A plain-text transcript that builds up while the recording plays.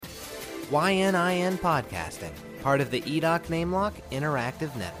YNIN Podcasting, part of the EDOC NameLock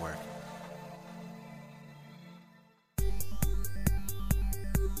Interactive Network.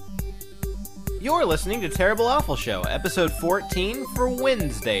 You're listening to Terrible Awful Show, episode 14 for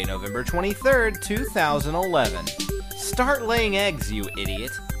Wednesday, November 23rd, 2011. Start laying eggs, you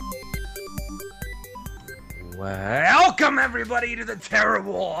idiot. Welcome, everybody, to the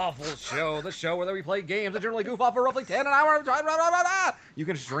Terrible Awful Show, the show where we play games that generally goof off for roughly 10 an hour. You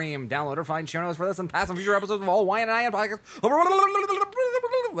can stream, download, or find show notes for this and past and future episodes of all YNIN podcasts.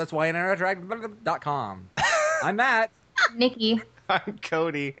 That's YNIN.com. I'm Matt. Nikki. I'm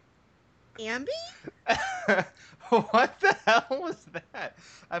Cody. Ambi? What the hell was that?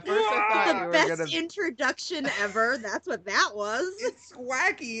 At first I thought you The were best gonna... introduction ever. That's what that was. It's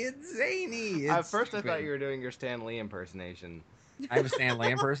wacky, it's zany. At first I thought you were doing your Stan Lee impersonation. I have a Stan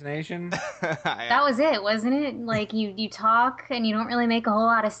Lee impersonation. That was it, wasn't it? Like, you talk, and you don't really make a whole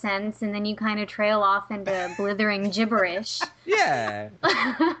lot of sense, and then you kind of trail off into blithering gibberish. Yeah.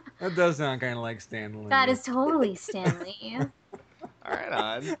 That does sound kind of like Stan Lee. That is totally Stanley. All right,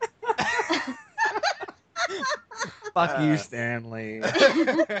 on. Fuck you, Stanley.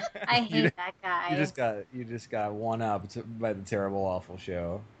 I hate that guy. You just got one up by the Terrible Awful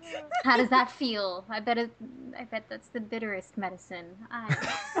Show. How does that feel? I bet that's the bitterest medicine.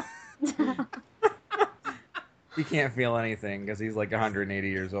 He can't feel anything because he's like 180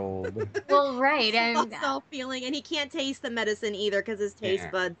 years old. Well, right. Self-feeling, and he can't taste the medicine either because his taste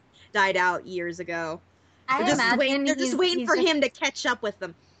Yeah. buds died out years ago. I They're just waiting for him to catch up with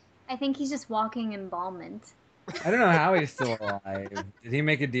them. I think he's just walking embalmment. I don't know how he's still alive. Did he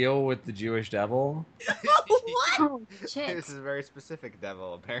make a deal with the Jewish devil? What? Oh, shit. This is a very specific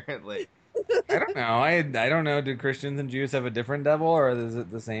devil, apparently. I don't know. I don't know. Do Christians and Jews have a different devil, or is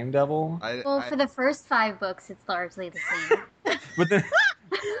it the same devil? Well, for the first 5 books, it's largely the same.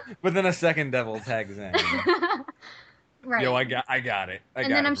 But then a second devil tags in. Right. Yo, I got it.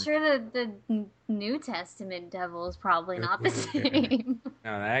 And then I'm sure the New Testament devil is probably not the same.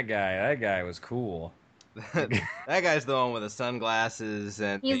 No, that guy was cool. That guy's the one with the sunglasses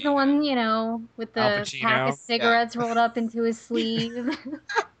and... He's the one, with Al the Pacino. pack of cigarettes rolled up into his sleeve.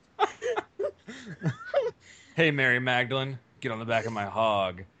 Hey, Mary Magdalene, get on the back of my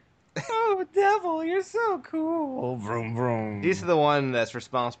hog. Oh, devil, you're so cool. Vroom, vroom. He's the one that's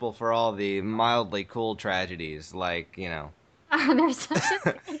responsible for all the mildly cool tragedies, like, There's such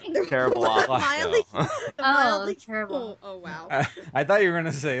a thing. Terrible Awful Mildly- Show. Mildly terrible. Oh, wow. I thought you were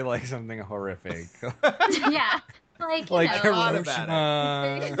going to say, like, something horrific. Yeah. Like Hiroshima.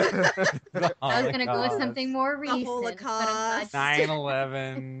 I was going to go with something more recent. But I'm Holocaust. not-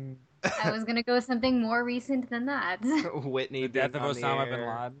 9/11. I was going to go with something more recent than that. Whitney The death being of on the Osama bin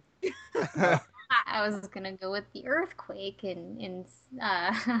air. Laden. I was going to go with the earthquake in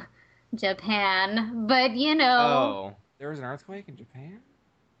Japan. But, Oh, There was an earthquake in Japan?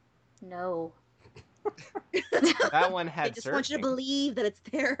 no. that one I had just want you to surfing. believe that it's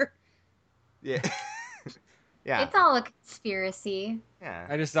there. Yeah. Yeah. It's all a conspiracy. Yeah.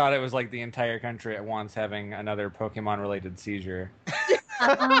 I just thought it was like the entire country at once having another Pokemon-related seizure.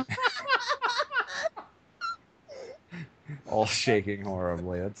 All shaking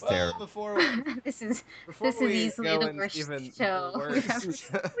horribly. That's terrible. Before This is we easily go the in worst even show we've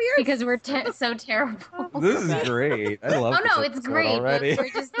worse. ever because we're so terrible. This is great. I love Oh no, this it's episode great, already. but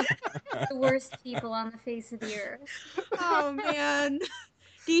we're just the worst people on the face of the earth. Oh, man.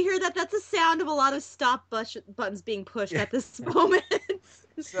 Do you hear that? That's the sound of a lot of stop buttons being pushed at this moment.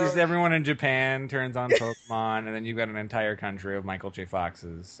 Just everyone in Japan turns on Pokemon, and then you've got an entire country of Michael J.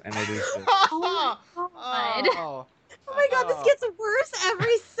 Foxes, and they do shit. Oh my God. Oh. Oh my god, this gets worse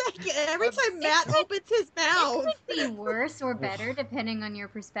every second. Every time Matt opens his mouth. It could be worse or better depending on your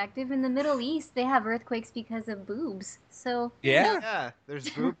perspective. In the Middle East, they have earthquakes because of boobs. So Yeah? Yeah, there's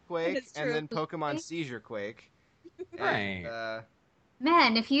Boop Quake It's and true. then Pokemon Seizure Quake. Right. And,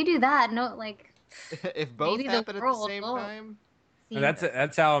 man, if you do that, if both Maybe the happen at the world same will. time,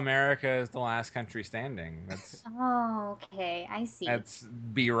 That's how America is the last country standing. Oh, okay, I see. That's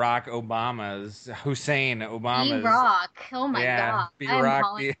Barack Obama's, Hussein Obama's. B-Rock. Oh my Yeah, god. B-Rock, I'm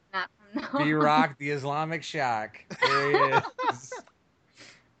calling him that from now on. Barack, the Islamic Shock. There he is.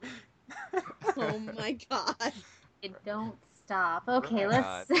 Oh my god. It don't stop. Okay,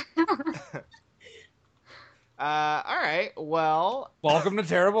 Right. let's. all right. Well, Welcome to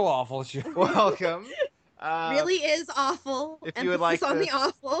Terrible Awful Show. welcome. Really is awful. if you would like Emphasis on to- the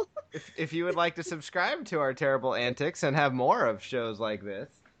awful. If you would like to subscribe to our terrible antics and have more of shows like this,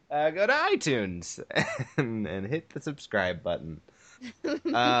 go to iTunes and hit the subscribe button.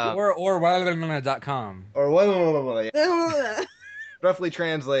 Or wilderness.com. Or roughly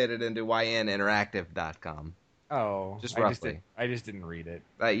translated into yninteractive.com. Oh, Just I roughly. I just didn't read it.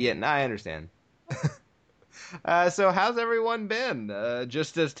 Yeah, no, I understand. So how's everyone been?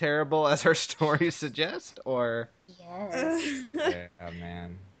 Just as terrible as our stories suggest, or? Yes. Yeah,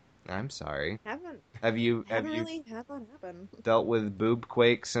 man. I'm sorry. haven't Have you really had that happen. dealt with boob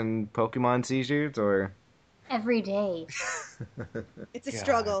quakes and Pokemon seizures, or? Every day. It's a God.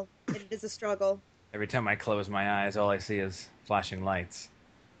 struggle. It is a struggle. Every time I close my eyes, all I see is flashing lights.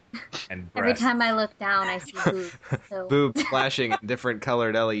 And Every breasts. time I look down, I see boobs. So Boobs flashing in different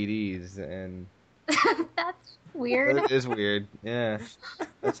colored LEDs, and that's weird. it is weird. Yeah,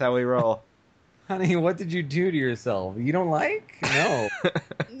 that's how we roll. Honey, what did you do to yourself? You don't like? No.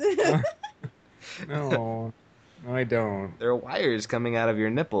 No. No, I don't. There are wires coming out of your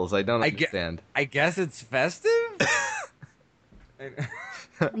nipples. I don't I get- understand. I guess it's festive?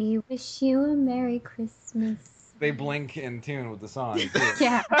 We wish you a Merry Christmas. They blink in tune with the song, too.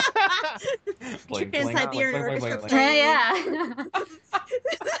 Yeah. Blink, blink, Trans-Siberian blink, blink, blink, Orchestra. blink. Yeah.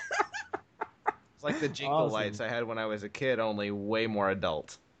 It's like the jingle Awesome. lights I had when I was a kid, only way more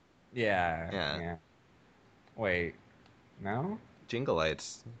adult. Yeah. Yeah. Wait. No? Jingle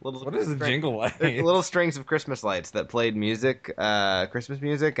lights. Little What is a jingle light? They're little strings of Christmas lights that played music, Christmas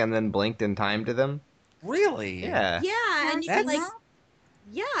music, and then blinked in time to them. Really? Yeah. Yeah, and you could That's- like,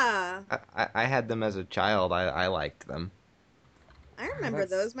 yeah, I had them as a child. I liked them. I remember That's-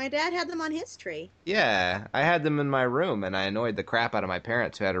 those. My dad had them on his tree. Yeah, I had them in my room, and I annoyed the crap out of my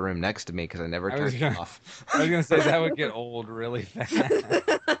parents who had a room next to me because I never I was turned them gonna- off. I was gonna say that would get old really fast.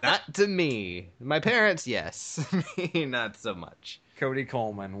 Not to me. My parents, yes. Me, not so much. Cody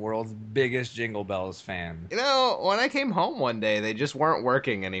Coleman, world's biggest Jingle Bells fan. You know, when I came home one day, they just weren't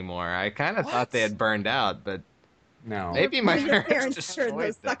working anymore. I kind of thought they had burned out, but No. maybe my Your parents parents turned destroyed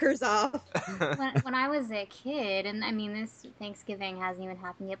those them. suckers off. when I was a kid, and I mean this Thanksgiving hasn't even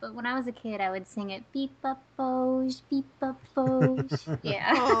happened yet, but when I was a kid, I would sing it beep up boge, beep up boge.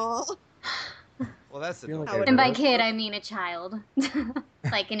 Yeah. Aw. Well, that's Feel like adorable. And by kid, I mean a child,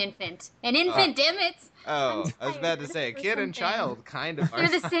 like an infant. An infant, damn it! Oh, I'm I was about to tired say, or kid and something. child kind of are.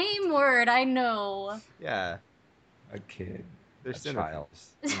 They're the same word. I know. Yeah, A kid. they're A synonyms.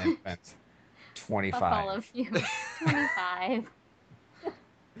 child. An infant. Fuck 25. all of you. 25.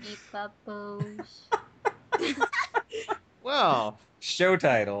 Beep up boge. Well, Show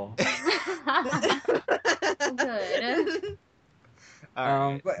title. Good.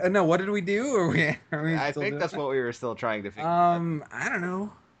 all right. But, no, what did we do? Are we I still think doing that's that? what we were still trying to figure out. I don't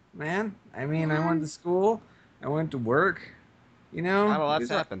know, man. I mean, I went to school. I went to work. You know. Not a lot's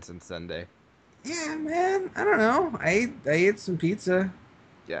These are- happened since Sunday. Yeah, man. I don't know. I ate some pizza.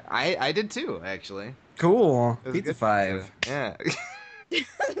 Yeah, I did too, actually. Cool. It was Pizza good 5. Yeah.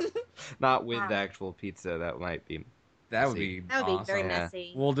 Not with Wow. the actual pizza. That might be. That would See. be That would be very awesome. Yeah.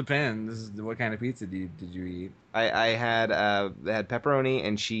 messy. Well, depends. What kind of pizza did you eat? I had they had pepperoni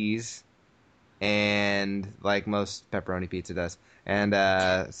and cheese, and like most pepperoni pizza does, and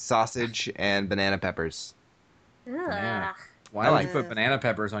sausage and banana peppers. Yeah. Ugh. Why would you like- put banana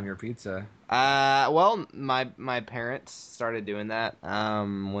peppers on your pizza? Well, my parents started doing that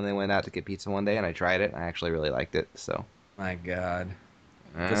when they went out to get pizza one day, and I tried it. I actually really liked it. So My God.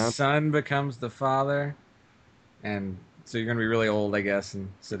 The uh, son becomes the father, and so you're gonna be really old, I guess, and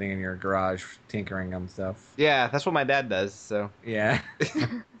sitting in your garage tinkering on stuff. yeah, that's what my dad does. So Yeah, I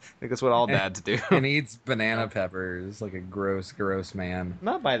think that's what all dads do. and eats banana peppers like a gross man.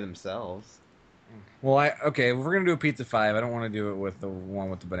 Not by themselves. Well, okay, if we're gonna do a pizza 5, I don't want to do it with the one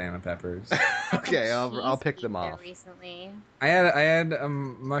with the banana peppers. Okay, I'll Cheese pick them pizza off. Recently. I had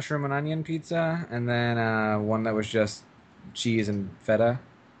mushroom and onion pizza, and then one that was just cheese and feta,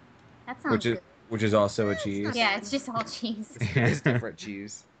 That sounds which is good. which is also a cheese. Yeah, it's just all cheese. It's different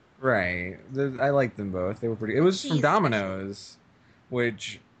cheese. Right. I liked them both. They were pretty. It was from Cheese Domino's,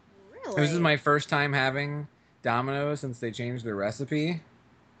 which Really? this is my first time having Domino's since they changed their recipe.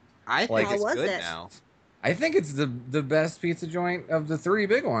 I think Like- it's How was good it? now. I think it's the best pizza joint of the 3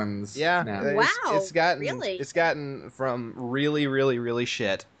 big ones. Yeah, now. it's- Wow, it's gotten really? it's gotten from really, really, really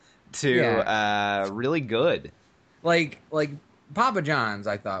shit to really good. Like Papa John's,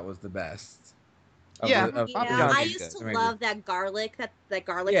 I thought was the best. Yeah. Papa Yeah, John's I is used to good. love that garlic sauce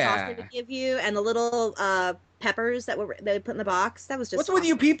Yeah. they would give you, and the little peppers that they would put in the box. That was just What's with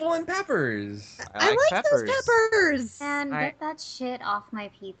you awesome. people and peppers? I like those peppers. And I- get that shit off my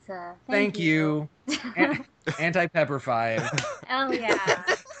pizza. Thank you. Anti-pepper 5. Oh yeah.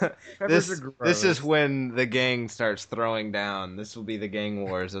 Peppers This are gross. this is when the gang starts throwing down. This will be the gang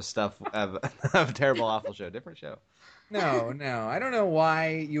wars of stuff of Terrible Awful Show. Different show. No. I don't know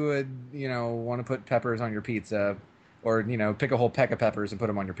why you would, want to put peppers on your pizza. or pick a whole peck of peppers and put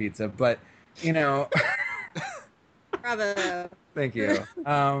them on your pizza. But Bravo. thank you.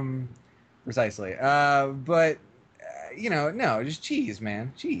 Precisely. But no, just cheese,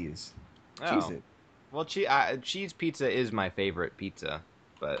 man. Cheese. Cheese Oh. it. Well, cheese pizza is my favorite pizza,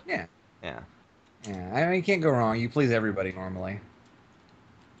 but Yeah. yeah. Yeah. I mean, you can't go wrong. You please everybody normally.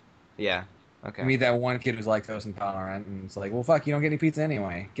 Yeah. Okay. You meet that one kid who's lactose intolerant, and it's like, well, fuck, you don't get any pizza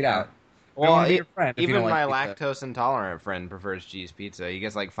anyway. Get out. I don't Well, wanna be your friend if you even don't my like pizza. lactose intolerant friend prefers cheese pizza. He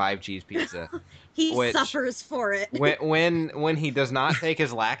gets like 5 cheese pizza. He Which- suffers for it. when he does not take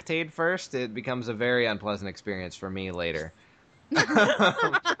his Lactaid first, it becomes a very unpleasant experience for me later.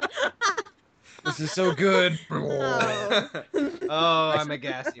 This is so good. Oh. Oh, I'm a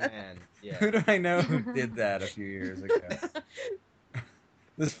gassy man. Yeah. Who do I know who did that a few years ago?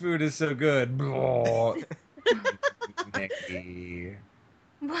 This food is so good. Nikki.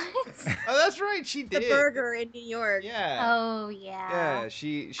 What? Oh, that's right. She The did. burger in New York. Yeah. Oh yeah. Yeah.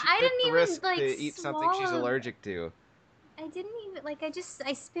 She I took didn't the even, risk like, to eat something she's swallow. allergic to. I didn't even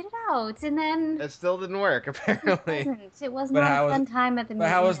I spit it out and then That still didn't work, apparently. it was But not how a was- fun time at the But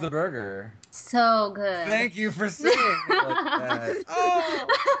museum. how was the burger? So good. Thank you for saying it like that.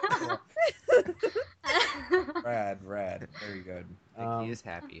 Oh! Rad. Very good. He is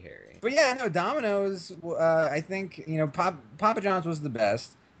happy, Harry. But yeah, no, Domino's, I think, Papa John's was the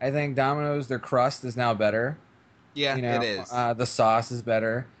best. I think Domino's, their crust is now better. Yeah, it is. The sauce is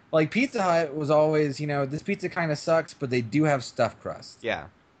better. Like Pizza Hut was always, this pizza kind of sucks, but they do have stuffed crust. Yeah.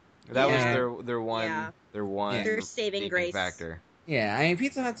 That Yeah. was their one Yeah. Their saving redeeming grace. factor. Yeah, I mean,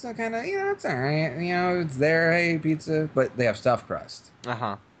 Pizza Hut's kind of, it's all right. It's there, hey, pizza, but they have stuffed crust.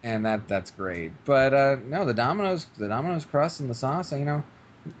 Uh-huh. And that's great. But no, the Domino's crust and the sauce,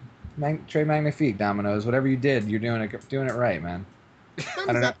 très magnifique, Domino's. Whatever you did, you're doing it right, man. Thumbs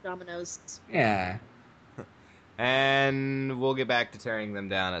don't know. up, Domino's. Yeah. And we'll get back to tearing them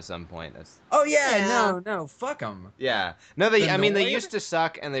down at some point. Oh yeah, Yeah. no, fuck them. Yeah. No, they Annoyed? used to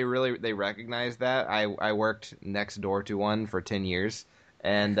suck, and they recognized that. I worked next door to one for 10 years,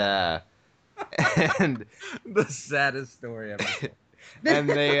 and and The saddest story ever. and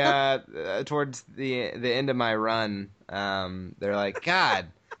they towards the end of my run, they're like, God,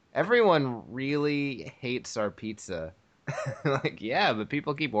 everyone really hates our pizza. Like, yeah, but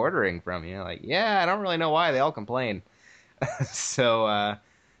people keep ordering from you. Like, yeah, I don't really know why. They all complain. So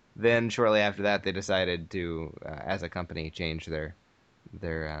then shortly after that, they decided to, as a company, change their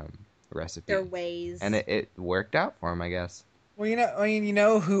recipe. Their ways. And it worked out for them, I guess. Well, you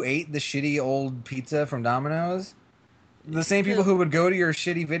know who ate the shitty old pizza from Domino's? The same people who would go to your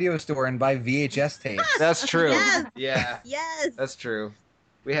shitty video store and buy VHS tapes. That's true. Yes. Yeah, Yes. that's true.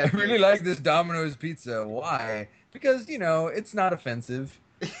 We I had really like this Domino's pizza. Why? Because, it's not offensive.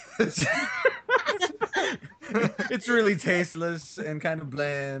 It's really tasteless and kind of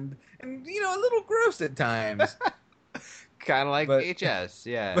bland and, a little gross at times. kind of like But- VHS.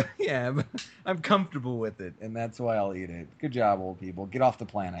 Yeah. But yeah, but I'm comfortable with it, and that's why I'll eat it. Good job, old people. Get off the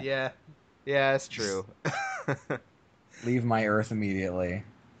planet. Yeah. Yeah, it's true. Leave my Earth immediately,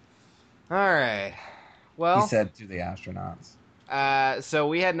 All right. he Well, said to the astronauts. so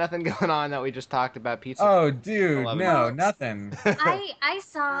we had nothing going on that we just talked about pizza. Oh, dude, 11 no, months. nothing. I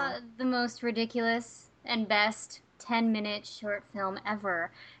saw the most ridiculous and best 10-minute short film ever.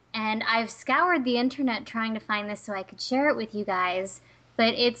 And I've scoured the internet trying to find this so I could share it with you guys,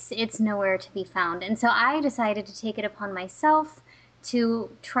 but it's nowhere to be found. And so I decided to take it upon myself to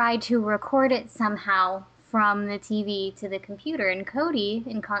try to record it somehow from the TV to the computer. And Cody,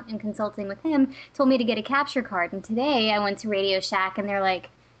 in consulting with him, told me to get a capture card. And today I went to Radio Shack and they're like,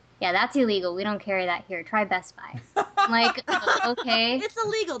 yeah, that's illegal. We don't carry that here. Try Best Buy. I'm like, okay. It's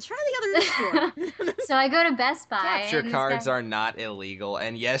illegal. Try the other store. So I go to Best Buy. Capture and this cards guy- are not illegal,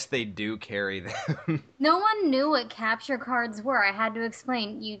 and yes, they do carry them. No one knew what capture cards were. I had to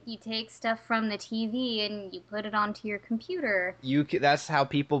explain. You take stuff from the TV and you put it onto your computer. That's how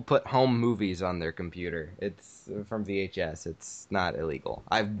people put home movies on their computer. It's from VHS. It's not illegal.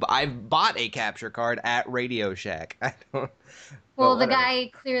 I've bought a capture card at Radio Shack. I don't. Well, but the whatever.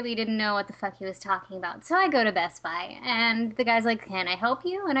 guy clearly didn't know what the fuck he was talking about. So I go to Best Buy, and the guy's like, can I help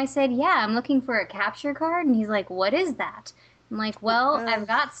you? And I said, yeah, I'm looking for a capture card. And he's like, what is that? I'm like, well, I've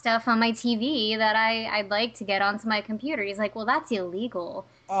got stuff on my TV that I'd like to get onto my computer. He's like, well, that's illegal.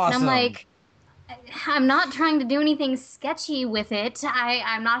 Awesome. And I'm like, I'm not trying to do anything sketchy with it.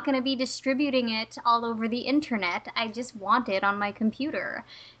 I'm not going to be distributing it all over the internet. I just want it on my computer.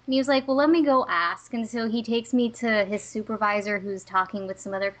 And he was like, well, let me go ask. And so he takes me to his supervisor who's talking with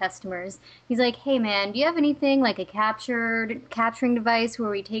some other customers. He's like, hey, man, do you have anything like a capturing device where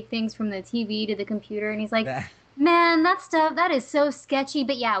we take things from the TV to the computer? And he's like, Man, that stuff, that is so sketchy,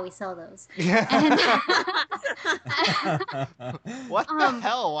 but yeah, we sell those. And What the um,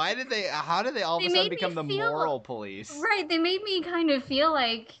 hell? Why did they? How did they all of they a sudden made me become the feel moral police? right. They made me kind of feel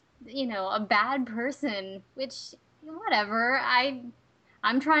like, a bad person, which whatever.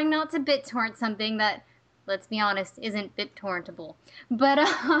 I'm trying not to BitTorrent something that, let's be honest, isn't BitTorrentable. But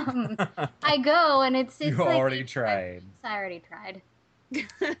I go and it's You like already 85 tried. I already tried.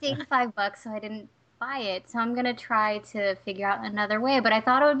 It's $85, so I didn't buy it. So I'm gonna try to figure out another way. But I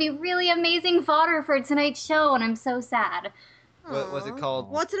thought it would be really amazing fodder for tonight's show, and I'm so sad. What was it Aw. called?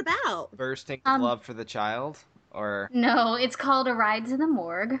 What's it about? Bursting with Um, love for the child, or No, it's called A Ride to the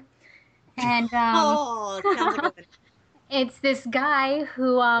Morgue, and Oh, it sounds like a it's this guy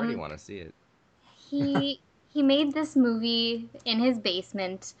who I already want to see it. he made this movie in his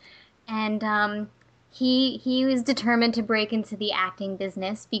basement, and he was determined to break into the acting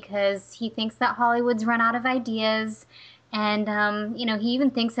business because he thinks that Hollywood's run out of ideas. And he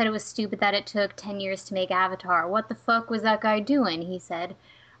even thinks that it was stupid that it took 10 years to make Avatar. What the fuck was that guy doing? He said.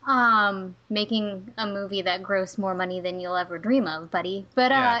 Making a movie that grossed more money than you'll ever dream of, buddy.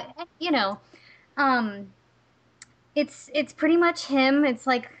 But um it's pretty much him. It's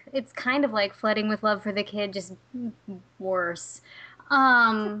kind of like Flooding with Love for the Kid, just worse.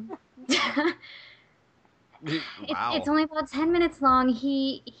 Um Wow. It's only about 10 minutes long.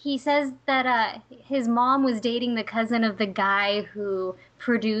 He says that his mom was dating the cousin of the guy who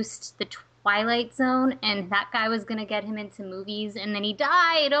produced The Twilight Zone, and that guy was gonna get him into movies, and then he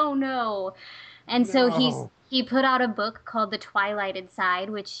died. Oh no! And so No. he put out a book called The Twilighted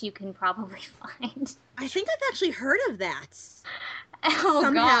Side, which you can probably find. I think I've actually heard of that. Oh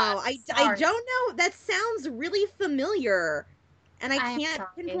Somehow. God! I Sorry. don't know. That sounds really familiar. And I I'm can't sorry.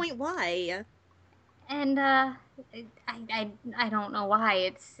 pinpoint why. And I don't know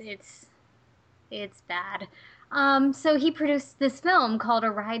why it's bad. So he produced this film called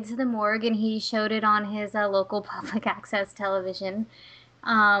A Ride to the Morgue, and he showed it on his local public access television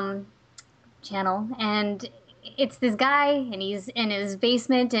channel. And it's this guy, and he's in his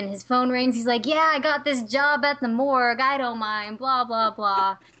basement, and his phone rings. He's like, "Yeah, I got this job at the morgue. I don't mind." Blah blah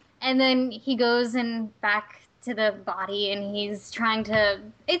blah. And then he goes and back to the body, and he's trying to.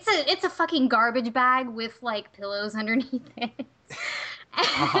 It's a fucking garbage bag with like pillows underneath it.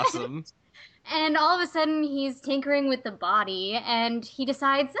 Awesome. And all of a sudden, he's tinkering with the body, and he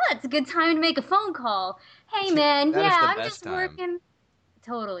decides, oh, it's a good time to make a phone call. Hey, man, That is yeah, the I'm best just time. working.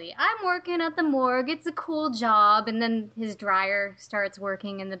 Totally. I'm working at the morgue. It's a cool job. And then his dryer starts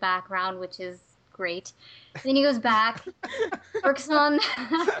working in the background, which is great. Then he goes back, works on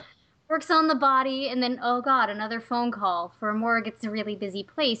the body, and then, oh God, another phone call for a morgue. It's a really busy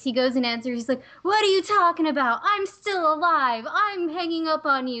place. He goes and answers. He's like, "What are you talking about? I'm still alive. I'm hanging up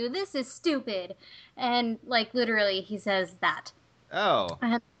on you. This is stupid." And, like, literally, he says that. Oh.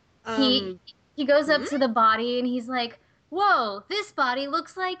 He goes up to the body, and he's like, "Whoa, this body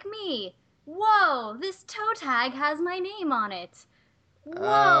looks like me. Whoa, this toe tag has my name on it. Whoa,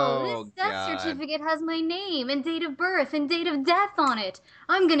 Oh, this death God. certificate has my name and date of birth and date of death on it.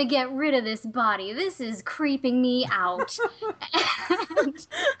 I'm gonna get rid of this body. This is creeping me out." And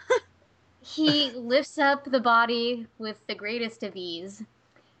he lifts up the body with the greatest of ease,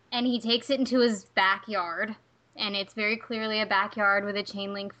 and he takes it into his backyard. And it's very clearly a backyard with a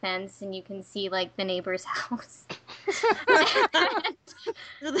chain link fence, and you can see like the neighbor's house.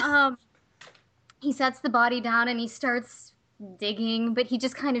 And, he sets the body down and he starts digging, but he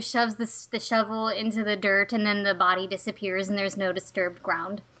just kind of shoves the shovel into the dirt, and then the body disappears and there's no disturbed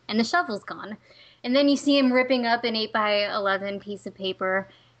ground, and the shovel's gone. And then you see him ripping up an 8x11 piece of paper,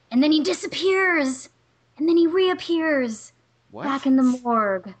 and then he disappears, and then he reappears What? back in the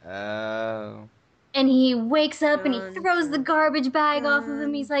morgue. Oh. And he wakes up and he Dun, throws the dun, garbage bag off of him.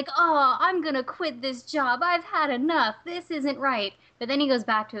 dun. He's like, "Oh, I'm gonna quit this job. I've had enough. This isn't right." But then he goes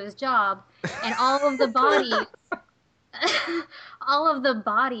back to his job, and all of the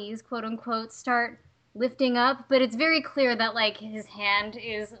bodies, quote unquote, start lifting up. But it's very clear that like his hand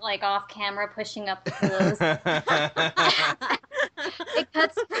is like off camera pushing up the pillows.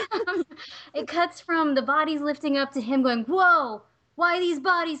 It cuts from the bodies lifting up to him going, "Whoa, why are these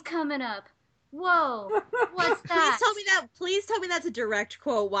bodies coming up? Whoa, what's that?" Please tell me that's a direct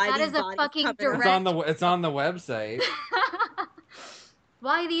quote. Why That these is a bodies fucking coming direct- up? It's on the website.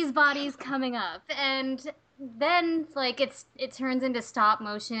 Why these bodies coming up? And then like it turns into stop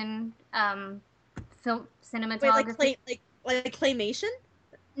motion film cinematography. Wait, like claymation?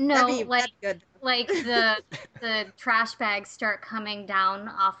 No, That'd like be good. like the trash bags start coming down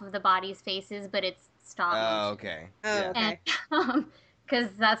off of the bodies' faces, but it's stop motion. Oh, okay. Oh, Yeah. okay. And because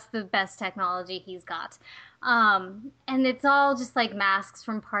that's the best technology he's got. And it's all just like masks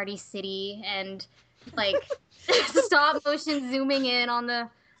from Party City and like stop motion zooming in on the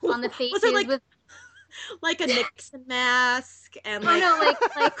faces Was it with like a Nixon mask and oh like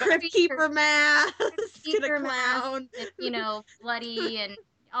no like Crypt Keeper mask and Keeper a clown? mask, bloody and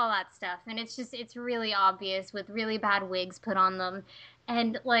all that stuff. And it's really obvious with really bad wigs put on them.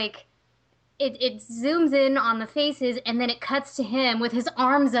 And like it zooms in on the faces and then it cuts to him with his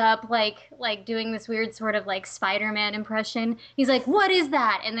arms up like doing this weird sort of like Spider-Man impression. He's like, "What is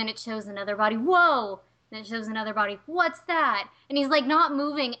that?" And then it shows another body. Whoa! Then it shows another body. What's that? And he's like not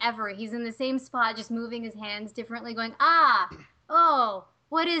moving ever. He's in the same spot, just moving his hands differently, going, "Ah, oh,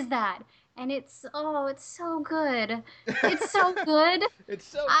 what is that?" And it's so good. It's so good. It's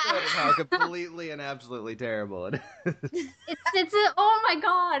so good and how completely and absolutely terrible it is. Oh my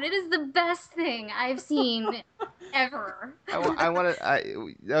god, it is the best thing I've seen ever.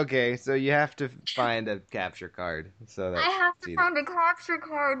 Okay, so you have to find a capture card so that I have to find a capture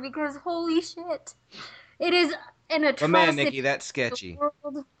card because holy shit. It is an atrocity. But man, Nikki, that's sketchy.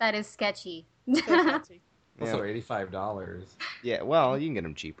 That is sketchy. So Also, $85. Yeah, well, you can get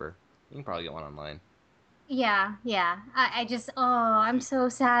them cheaper. You can probably get one online. Yeah. I'm so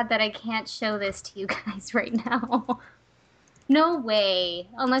sad that I can't show this to you guys right now. No way.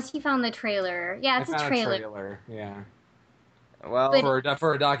 Unless you found the trailer. Yeah, it's a trailer. Yeah. Well,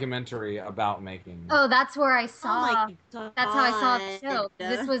 For a documentary about making. Oh, that's where I Oh saw. my god. That's how I saw the show.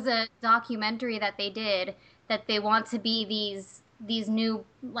 This was a documentary that they did that they want to be these new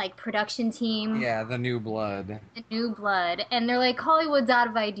like production team. Yeah, the New Blood. The New Blood, and they're like Hollywood's out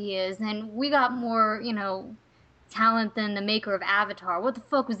of ideas, and we got more talent than the maker of Avatar. What the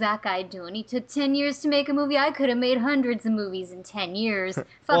fuck was that guy doing? He took 10 years to make a movie. I could have made hundreds of movies in 10 years. Fuck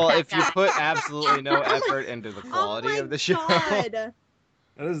well, that if guy. you put absolutely no effort into the quality of the show. God.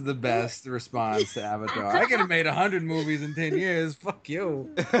 That is the best response to Avatar. I could have made 100 movies in 10 years. Fuck you.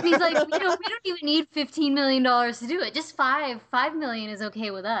 And he's like, we don't even need $15 million to do it. Just $5 million is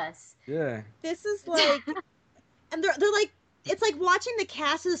okay with us. Yeah. This is like, and they're like, it's like watching the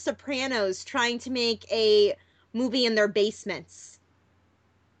cast of The Sopranos trying to make a movie in their basements.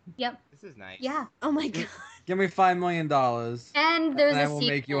 Yep. This is nice. Yeah. Oh my god. Give me $5 million. And there's and a I will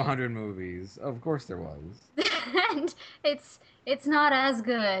sequel. make you 100 movies. Of course there was. And it's not as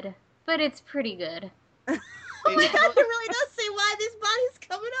good, but it's pretty good. Oh my god, it really does say why this body's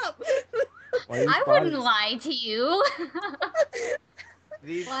coming up. I wouldn't lie to you.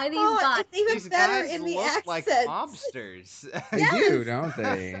 These, Why these Oh, guys? it's even these better guys in the look accents. like mobsters. They do, don't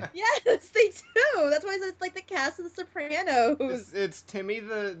they? Yes, they do. That's why it's like the cast of The Sopranos. It's Timmy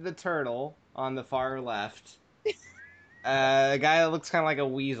the turtle on the far left. A guy that looks kind of like a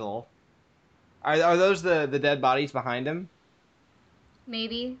weasel. Are those the dead bodies behind him?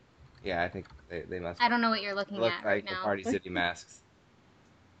 Maybe. Yeah, I think they must I don't know what you're looking look at like right the now. Party City masks.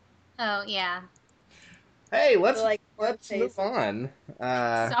 Oh yeah. Hey, let's faces. move on.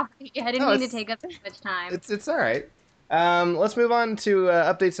 Sorry, I didn't no, mean to it's- take up too much time. It's all right. Let's move on to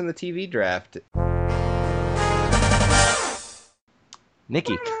updates on the TV draft.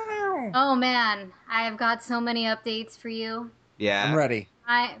 Nikki. Oh man, I have got so many updates for you. Yeah. I'm ready.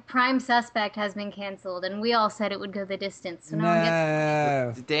 Prime Suspect has been canceled, and we all said it would go the distance, so no one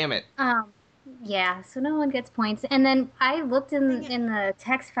gets. No. Damn it. Yeah, so no one gets points. And then I looked in the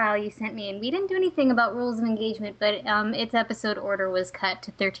text file you sent me, and we didn't do anything about rules of engagement, but its episode order was cut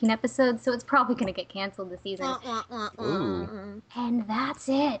to 13 episodes, so it's probably going to get canceled this season. Ooh. And that's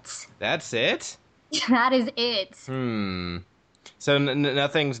it. That's it? That is it. So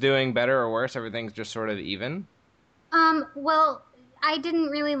nothing's doing better or worse? Everything's just sort of even? Well, I didn't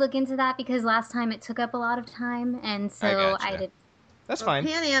really look into that because last time it took up a lot of time, and so gotcha. I did. That's fine.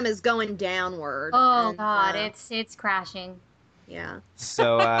 Pan Am is going downward. Oh and, God, it's crashing. yeah.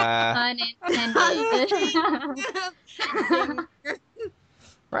 So, Unintended.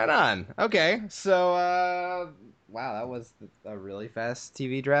 right on. Okay, so, wow, that was a really fast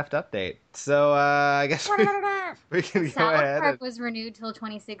TV draft update. So, I guess we can go South ahead. Park was renewed till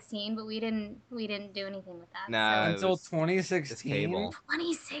 2016, but we didn't do anything with that. Nah. so. It Until was- It's 2016. cable.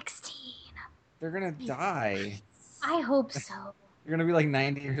 2016. They're gonna die. I hope so. You're gonna be like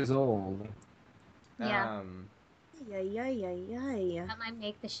 90 years old. Yeah, Yeah. that might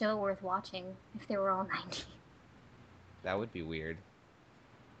make the show worth watching if they were all 90. That would be weird.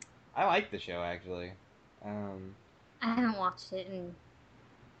 I like the show, actually. I haven't watched it in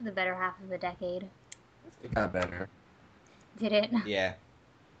the better half of the decade. It got better. Did it? Yeah.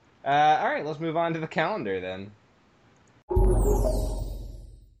 All right, let's move on to the calendar then.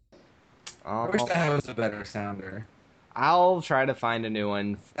 I wish that was a better sounder. I'll try to find a new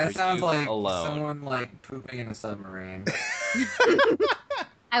one for That sounds you like alone. someone like pooping in a submarine.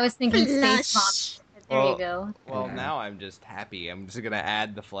 I was thinking space Flush. vomit. There Well- you go. Well, Yeah. now I'm just happy. I'm just gonna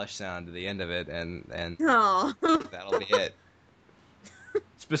add the flush sound to the end of it, and Oh. that'll be it.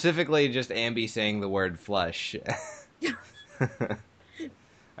 Specifically, just Ambi saying the word flush.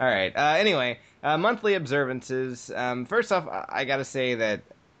 All right. Anyway, monthly observances. First off, I gotta say that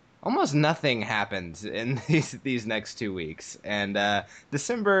almost nothing happens in these next 2 weeks, and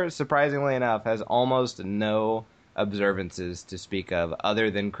December, surprisingly enough, has almost no observances to speak of,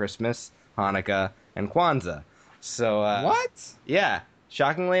 other than Christmas, Hanukkah, and Kwanzaa. So What? yeah,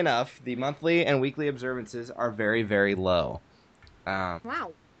 shockingly enough, the monthly and weekly observances are very, very low.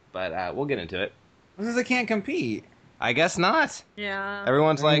 Wow. But we'll get into it. Because they can't compete. I guess not. Yeah.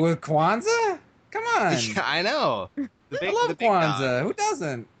 Everyone's like, with Kwanzaa? Come on. I know. The I love the big dog. Kwanzaa. Who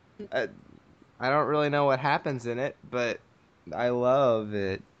doesn't? I don't really know what happens in it, but I love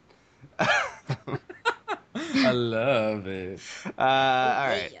it. I love it. All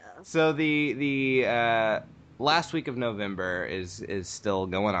right. Yeah. So the last week of November is still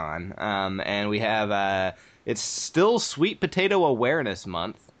going on, and we have it's still Sweet Potato Awareness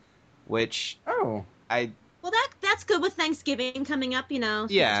Month, which Oh. Well, that's good with Thanksgiving coming up. Sweet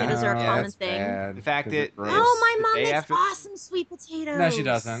Yeah. potatoes are a yeah, common that's thing. bad, In fact, 'cause it- gross. Oh, my The mom day makes after- awesome sweet potatoes. No, she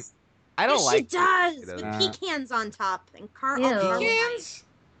doesn't. I don't yes, like. she does potatoes. with pecans on top and Ew. caramelized. Pecans?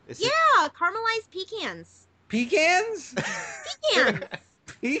 It's Yeah, caramelized pecans. Pecans? Pecans.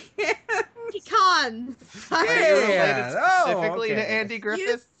 Pecans? Pecans. Are you Yeah. related Oh, specifically to okay. Andy You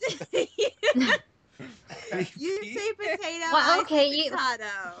Griffith? say, you say potato. Well, I okay, say you- potato.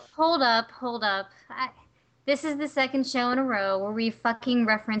 Hold up. This is the second show in a row where we fucking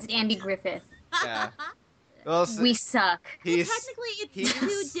referenced Andy Griffith. Yeah. Well, so We suck. he's Technically, it's he's-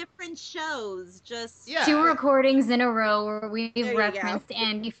 two different shows. Just yeah. 2 recordings in a row where we've There you referenced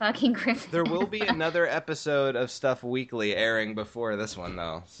Andy fucking Griffith. There will be another episode of Stuff Weekly airing before this one,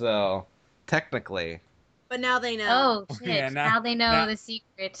 though. So technically, But now they know. Oh shit! Yeah, now they know now- the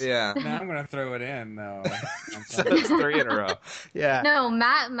secret. yeah. Now I'm gonna throw it in though. I'm So sorry. it's 3 in a row. Yeah. No,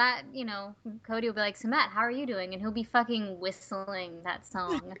 Matt, Cody will be like, so Matt, how are you doing? And he'll be fucking whistling that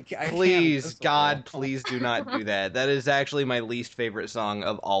song. I can't Please, whistle. God, please do not do that. That is actually my least favorite song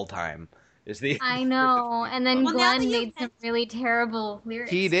of all time. Is the I know. And then Well, now that Glenn you made some really terrible lyrics.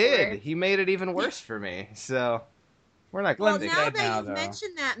 He for did. it. He made it even worse for me. So we're not Well, going Glenn's now dead that now, you've though.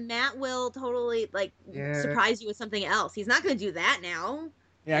 mentioned that, Matt will totally Yeah. surprise you with something else. He's not going to do that now.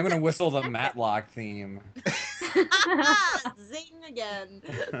 Yeah, I'm gonna whistle the Matlock theme. Zing again.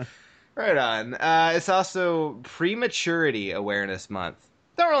 Right on. It's also Prematurity Awareness Month.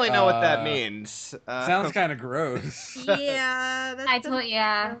 Don't really know what that means. Sounds kind of gross. Yeah, that's I told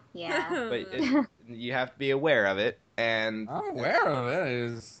yeah. but you have to be aware of it, and I'm aware of it.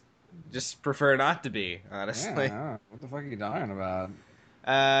 Is just prefer not to be, honestly. yeah, what the fuck are you talking about?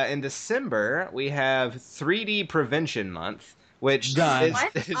 In December, we have 3D Prevention Month, which Done. is,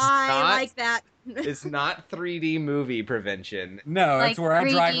 What? is I not, like that. it's not 3D movie prevention. No, Like that's where I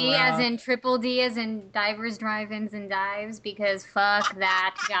drive 3D around. as in triple D as in divers, drive-ins, and dives because fuck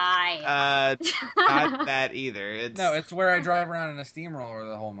that guy. Not that either. It's No, it's where I drive around in a steamroller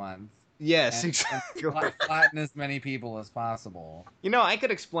the whole month. yes, and- exactly. Flatten as many people as possible. You know, I could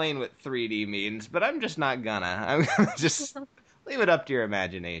explain what 3D means, but I'm just not gonna. I'm gonna just leave it up to your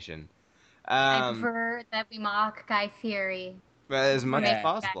imagination. I prefer that we mock Guy Fieri. As much Yeah. as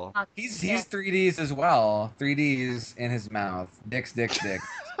possible. He's 3Ds as well. 3Ds in his mouth. Dicks. Fuck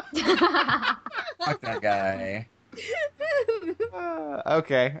that guy.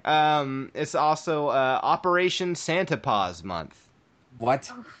 Okay. It's also Operation Santa Paws Month. What?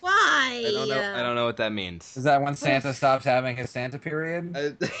 Why? I don't know what that means. Is that when Santa stops having his Santa period?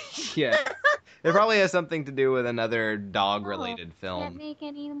 Yeah. It probably has something to do with another dog-related Can't film. make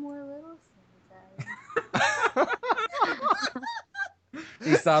any more little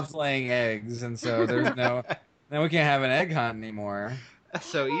He stops laying eggs, and so there's no. Now we can't have an egg hunt anymore.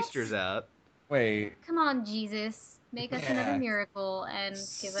 So Easter's out. Wait. Come on, Jesus. Make us Yeah. another miracle and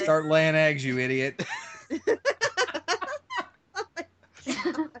give us. Start laying eggs, you idiot.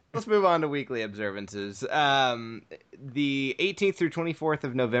 Let's move on to weekly observances. The 18th through 24th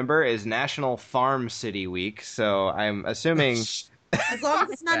of November is National Farm City Week, so I'm assuming. As long as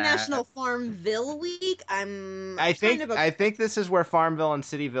it's not Yeah. National Farmville Week, I think this is where Farmville and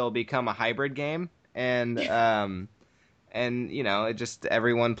Cityville become a hybrid game, and you know, it just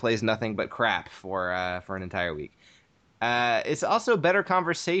everyone plays nothing but crap for an entire week. It's also Better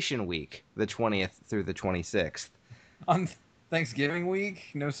Conversation Week, the 20th through the 26th. On Thanksgiving week?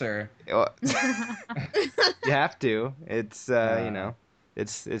 No, sir. You have to. It's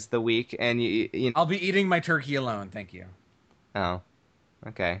it's the week, and you I'll be eating my turkey alone. Thank you. oh,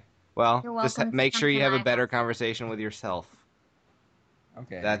 okay. Well, You're just welcome to make come sure to you have a my better house. conversation with yourself.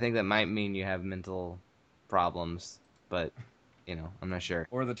 Okay. I think that might mean you have mental problems, but I'm not sure.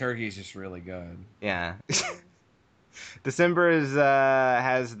 Or the turkey's just really good. Yeah. December is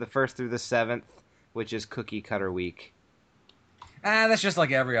has the 1st through the 7th, which is Cookie Cutter Week. That's just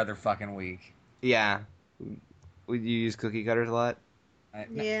like every other fucking week. Yeah. Would you use cookie cutters a lot?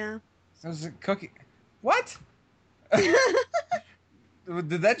 Yeah. So it's a cookie. What?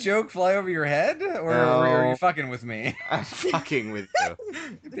 Did that joke fly over your head, or are you fucking with me? I'm fucking with you.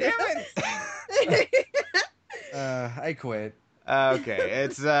 Damn it! I quit. Okay,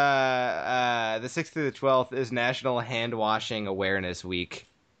 it's the 6th through the 12th is National Hand Washing Awareness Week.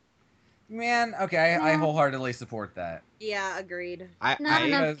 Man, okay, I wholeheartedly support that. Yeah, agreed. Not I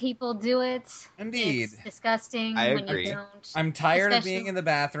enough people do it. Indeed. It's disgusting I when agree. you don't. I'm tired of Especially- being in the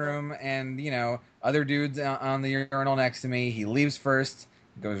bathroom and, other dudes on the urinal next to me. He leaves first,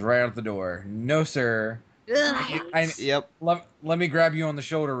 goes right out the door. No, sir. Ugh. Yep. Let me grab you on the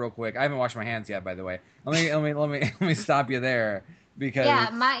shoulder real quick. I haven't washed my hands yet, by the way. Let me stop you there because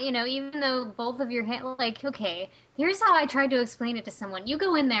Yeah, even though both of your hands, okay, here's how I tried to explain it to someone. You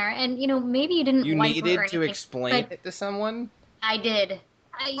go in there, and maybe you didn't. You wipe needed or to anything, explain but it to someone? I did.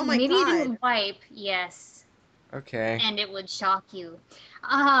 Oh my maybe you God. didn't wipe. Yes, Okay. and it would shock you.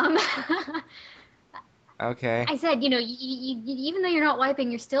 Okay. I said, even though you're not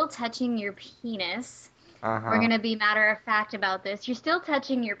wiping, you're still touching your penis. Uh-huh. We're gonna be matter of fact about this. You're still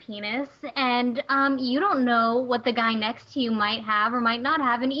touching your penis, and you don't know what the guy next to you might have or might not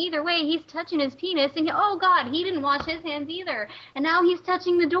have. And either way, he's touching his penis, and oh God, he didn't wash his hands either. And now he's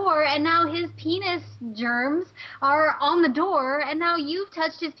touching the door, and now his penis germs are on the door, and now you've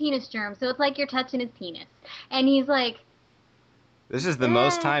touched his penis germs. So it's like you're touching his penis. And he's like, This is the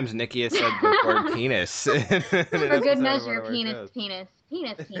most times Nikki has said the word penis. for good measure, penis, penis,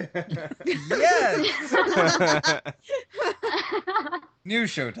 penis, penis. yes. New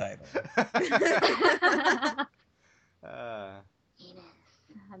show title. Penis.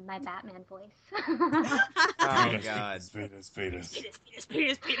 My Batman voice. Oh God, Penis,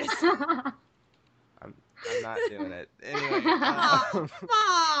 penis, penis. I'm not doing it. Anyway, Come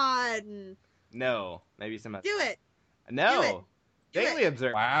on. no, maybe some. Do it. No, Do it. Do daily it.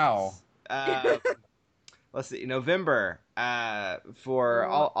 observance. Wow. Let's see, November. For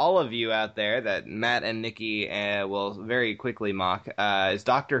all of you out there that Matt and Nikki will very quickly mock, is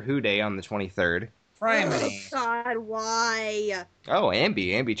Doctor Who Day on the 23rd. Primary. Oh, God, why? Oh,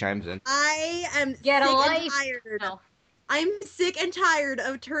 Ambi chimes in. I am Get a sick life. and tired. No. I'm sick and tired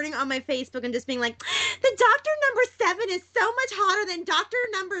of turning on my Facebook and just being like, the Doctor number 7 is so much hotter than Doctor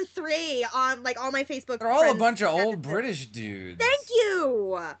number 3 on all my Facebook. They're all a friends. bunch of old British dudes. Thank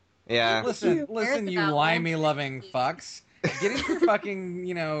you. Yeah. Listen, cares you about limey old loving British fucks. Get in your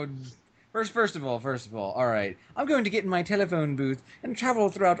fucking, First of all, all right. I'm going to get in my telephone booth and travel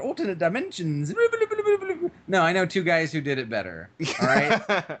throughout alternate dimensions. No, I know two guys who did it better. All right.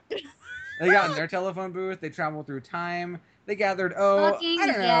 They got in their telephone booth. They traveled through time. They gathered, Fucking I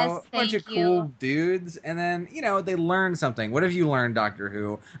don't know, yes, a bunch of thank cool you. dudes. And then, they learned something. What have you learned, Doctor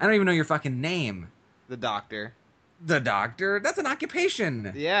Who? I don't even know your fucking name. The Doctor. The Doctor? That's an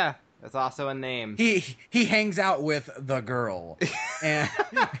occupation. Yeah, that's also a name. He hangs out with the girl.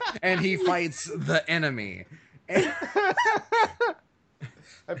 And he fights the enemy. And-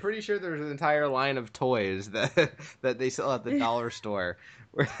 I'm pretty sure there's an entire line of toys that they sell at the dollar store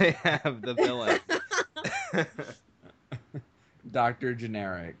where they have the villain. Dr.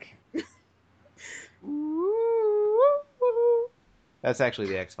 Generic. That's actually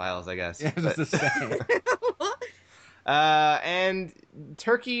the X-Files, I guess. Yeah, that's the same. And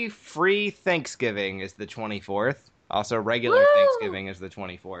turkey-free Thanksgiving is the 24th. Also, regular Woo! Thanksgiving is the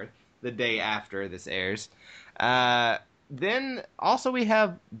 24th, the day after this airs. Then also we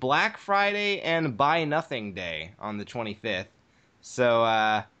have Black Friday and Buy Nothing Day on the 25th.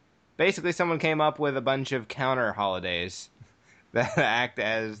 So basically someone came up with a bunch of counter holidays that act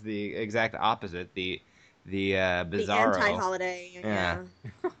as the exact opposite, the Bizarro. The anti-holiday. Yeah.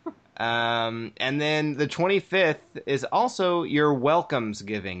 And then the 25th is also your Welcomes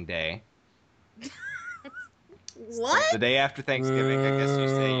Giving Day. What? The day after Thanksgiving, I guess you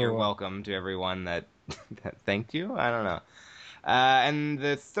say you're Whoa. welcome to everyone that thanked you. I don't know. And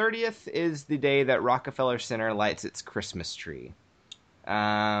the 30th is the day that Rockefeller Center lights its Christmas tree.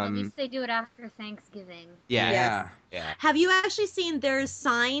 At least they do it after Thanksgiving. Yeah. Yeah. Yeah. Have you actually seen there's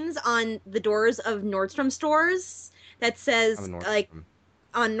signs on the doors of Nordstrom stores that says I'm a like Nordstrom.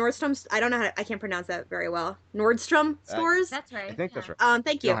 on Nordstrom's. I don't know I can't pronounce that very well. Nordstrom stores. That's right. I think that's right.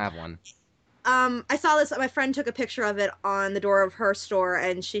 Thank You you. don't have one. I saw this. My friend took a picture of it on the door of her store,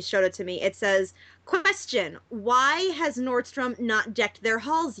 and she showed it to me. It says, "Question: Why has Nordstrom not decked their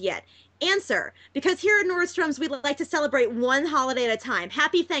halls yet?" Answer: Because here at Nordstrom's, we like to celebrate one holiday at a time.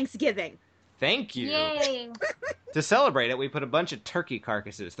 Happy Thanksgiving. Thank you. Yay! To celebrate it, we put a bunch of turkey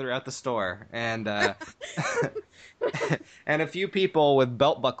carcasses throughout the store, and and a few people with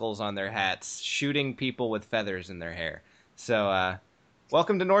belt buckles on their hats shooting people with feathers in their hair. So,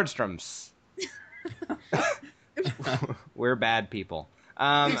 welcome to Nordstrom's. We're bad people.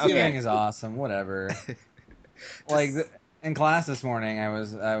 Thanksgiving Okay. is awesome. Whatever. Like in class this morning, I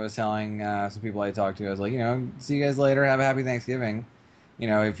was telling some people I talked to, I was like, see you guys later. Have a happy Thanksgiving.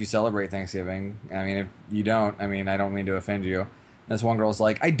 If you celebrate Thanksgiving. I mean, if you don't, I don't mean to offend you. And this one girl's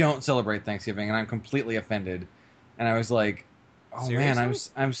like, I don't celebrate Thanksgiving, and I'm completely offended. And I was like, oh man,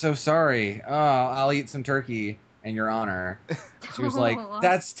 I'm so sorry. Oh, I'll eat some turkey in your honor. She was like,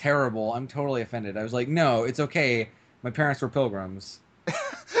 that's terrible. I'm totally offended. I was like, no, it's okay. My parents were pilgrims.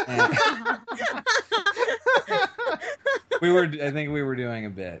 And I think we were doing a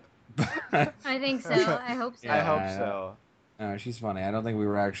bit. I think so. I hope so. I Yeah. hope so. No, she's funny. I don't think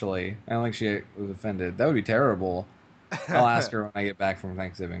she was offended. That would be terrible. I'll ask her when I get back from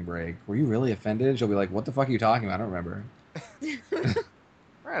Thanksgiving break. Were you really offended? She'll be like, what the fuck are you talking about? I don't remember.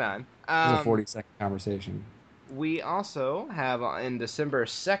 Right on. It was a 40-second conversation. We also have in December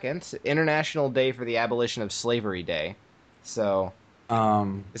 2nd, International Day for the Abolition of Slavery Day. So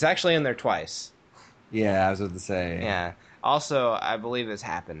it's actually in there twice. Yeah, I was about to say. Yeah. Also, I believe this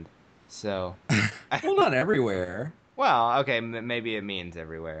happened. So, Well, not everywhere. well, okay, maybe it means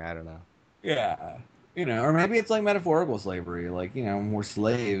everywhere. I don't know. Yeah. Or maybe it's like metaphorical slavery. Like, we're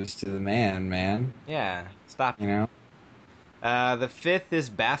slaves to the man. Yeah. Stop. You know? The 5th is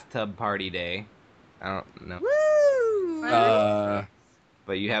Bathtub Party Day. I don't know. Woo!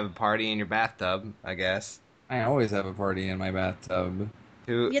 But you have a party in your bathtub, I guess. I always have a party in my bathtub.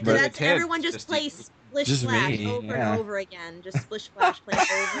 Who? Yeah, But- that's everyone just plays Splish Just Splash me, over yeah. and over again. Just Splish Splash plays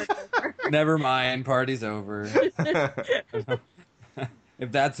over and over. Never mind, party's over.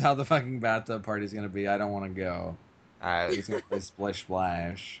 If that's how the fucking bathtub party's gonna be, I don't want to go. It's gonna play Splish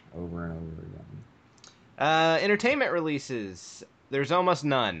Splash over and over again. Entertainment releases. There's almost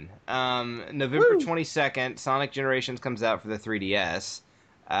none. November 22nd, Sonic Generations comes out for the 3DS.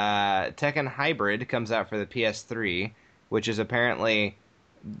 Tekken Hybrid comes out for the PS3, which is apparently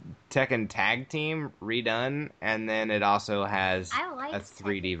Tekken Tag Team redone, and then it also has I like a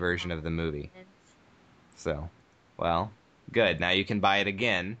 3D version of the movie. So, well, good. Now you can buy it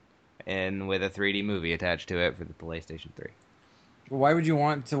again, and with a 3D movie attached to it for the PlayStation 3. Why would you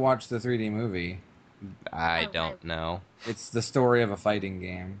want to watch the 3D movie? I Oh, don't know. It's the story of a fighting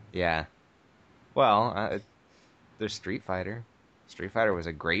game. Yeah. Well, there's Street Fighter. Street Fighter was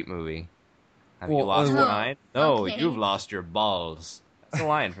a great movie. Have you Well, lost your Oh, mind? No, okay. you've lost your balls. That's a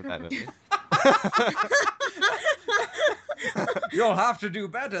line from that movie. You'll have to do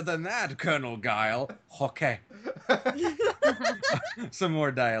better than that, Colonel Guile. Okay. Some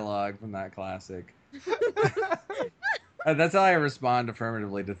more dialogue from that classic. That's how I respond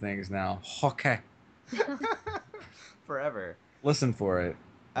affirmatively to things now. Okay. Forever. Listen for it.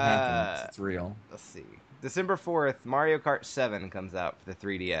 It happens. It's real. Let's see. December 4th, Mario Kart 7 comes out for the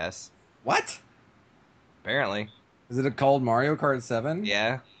 3DS. What? Apparently. Is it called Mario Kart 7?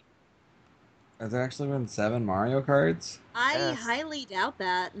 Yeah. Has there actually been 7 Mario Karts? I Yes. highly doubt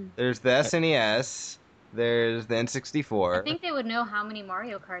that. There's the SNES. There's the I N64. think they would know how many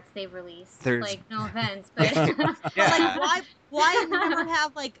Mario Karts they've released. There's- Like, no offense, but Yeah. Like, why never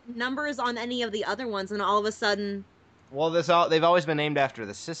have like numbers on any of the other ones, and all of a sudden, Well, they've always been named after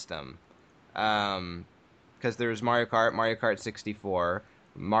the system. Because there's Mario Kart 64,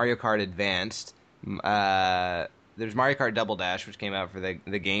 Mario Kart Advanced. There's Mario Kart Double Dash, which came out for the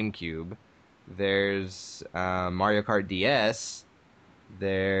GameCube. There's Mario Kart DS.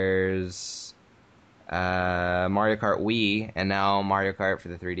 There's Mario Kart Wii, and now Mario Kart for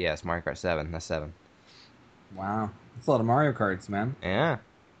the 3DS. Mario Kart 7. That's 7. Wow. That's a lot of Mario Karts, man. Yeah.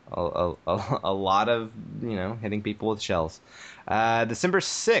 A lot of, hitting people with shells. December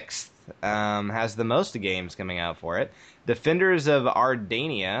 6th has the most games coming out for it. Defenders of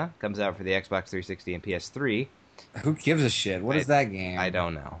Ardania comes out for the Xbox 360 and PS3. Who gives a shit? What is that game? I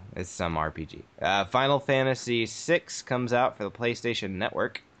don't know. It's some RPG. Final Fantasy VI comes out for the PlayStation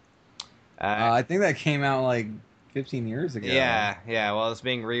Network. I think that came out like 15 years ago. Yeah. Well, it's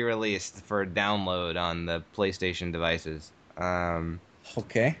being re-released for download on the PlayStation devices.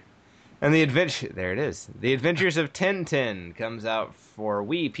 Okay. And the adventure, there it is. The Adventures of Tintin comes out for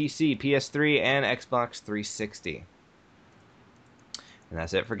Wii, PC, PS3, and Xbox 360. And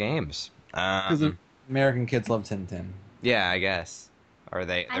that's it for games. Because American kids love Tintin. Yeah, I guess. Or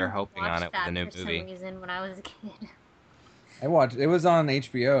they're I hoping on it with watched the new that for movie. some reason when I was a kid. I watched. It was on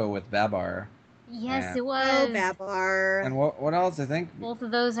HBO with Babar. Yes, Yeah. it Oh, was. Babar. And what else? I think. Both of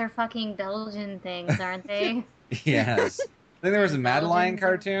those are fucking Belgian things, aren't they? Yes. I think there was a Madeline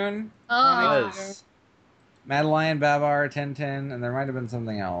Belgians. cartoon. Oh, Was. Madeline, Babar, Tintin, and there might have been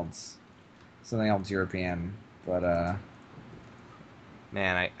something else. Something else European. But,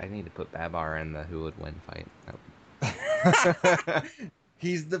 Man, I need to put Babar in the who would win fight.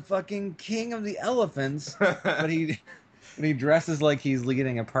 he's the fucking king of the elephants, but he dresses like he's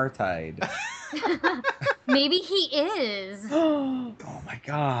leading apartheid. maybe he is. Oh my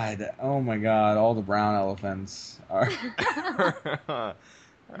god. Oh my god. All the brown elephants are.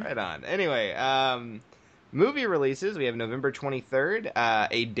 Right on. Anyway, movie releases. We have November 23rd,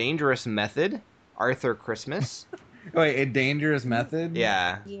 A Dangerous Method, Arthur Christmas. Wait, A Dangerous Method?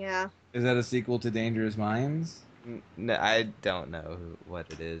 Yeah. Yeah. Is that a sequel to Dangerous Minds? No, I don't know what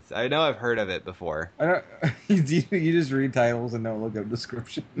it is. I know I've heard of it before. I don't. You just read titles and don't look up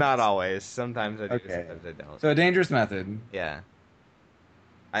descriptions. Not always. Sometimes I do, Okay. sometimes I don't. So A Dangerous Method. Yeah.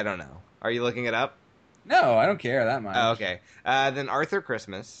 I don't know. Are you looking it up? No, I don't care that much. Oh, okay. Then Arthur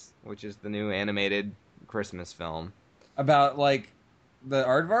Christmas, which is the new animated Christmas film. About like the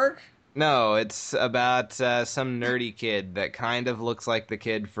aardvark? No, it's about some nerdy kid that kind of looks like the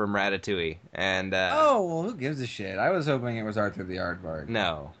kid from Ratatouille. And Oh, well, who gives a shit? I was hoping it was Arthur the Aardvark.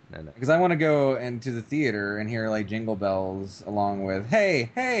 no. Because I want to go into the theater and hear like jingle bells along with "Hey,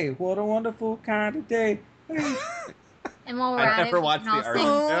 hey, what a wonderful kind of day." Hey. And while we're I at it, never we watched can the all art sing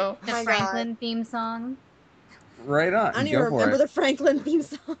show. the my Franklin theme song. Right on. I don't Go even for remember it. the Franklin theme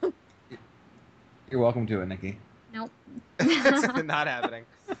song. You're welcome to it, Nikki. Nope. It's not happening.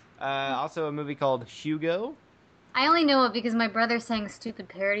 Also, a movie called Hugo. I only know it because my brother sang a stupid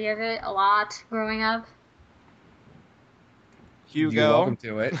parody of it a lot growing up. You're Hugo. welcome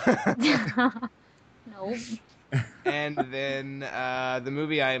to it. Nope. And then the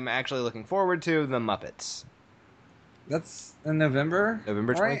movie I'm actually looking forward to, The Muppets. That's in November.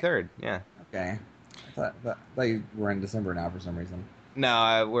 November All right. 23rd. Yeah. Okay. I thought you were in December now for some reason.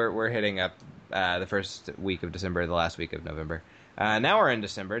 No, we're hitting up the first week of December, the last week of November. Now we're in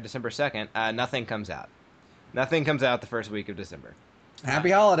December 2nd. Nothing comes out. Nothing comes out the first week of December.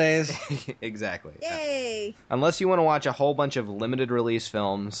 Happy holidays. Exactly. Yay! Unless you want to watch a whole bunch of limited release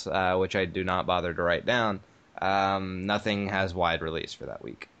films, which I do not bother to write down, nothing has wide release for that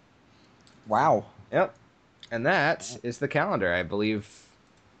week. Wow. Yep. And that is the calendar. I believe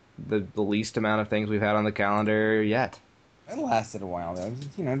the least amount of things we've had on the calendar yet. It lasted a while though.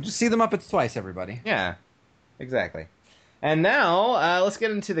 You know, just see the Muppets twice, everybody. Yeah, exactly. And now, let's get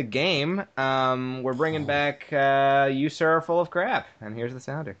into the game. We're bringing back You Sir Are Full of Crap. And here's the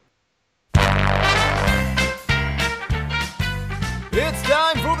sounder. It's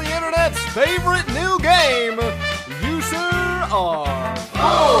time for the internet's favorite new game. You sir are full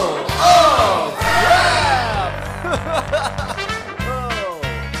of crap.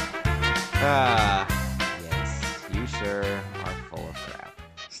 Oh. Yes, You Sir Are Full of Crap.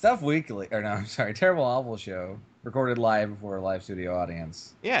 Stuff Weekly, or no, I'm sorry, Terrible Awful Show, recorded live before a live studio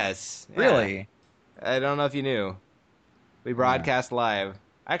audience. Yes. yeah. Really? I don't know if you knew. We broadcast live.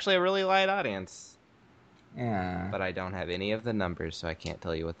 Actually, a really light audience. Yeah. But I don't have any of the numbers, so I can't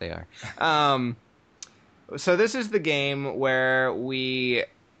tell you what they are. So this is the game where where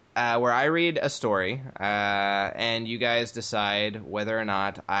I read a story, and you guys decide whether or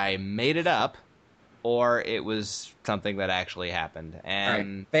not I made it up, or it was something that actually happened. All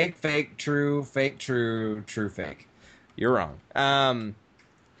And right. Fake, fake, true, fake, true, true, fake. you're wrong.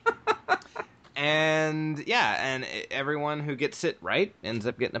 And yeah, and everyone who gets it right ends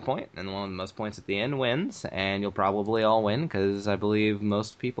up getting a point, and the one with the most points at the end wins. And you'll probably all win because I believe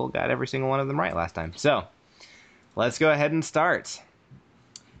most people got every single one of them right last time. So let's go ahead and start.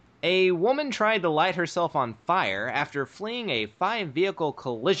 A woman tried to light herself on fire after fleeing a 5-vehicle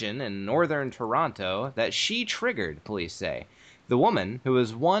collision in northern Toronto that she triggered, police say. The woman, who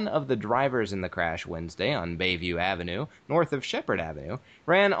was one of the drivers in the crash Wednesday on Bayview Avenue, north of Shepherd Avenue,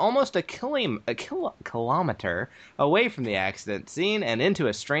 ran almost a kilometer away from the accident scene and into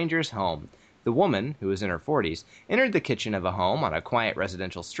a stranger's home. The woman, who was in her 40s, entered the kitchen of a home on a quiet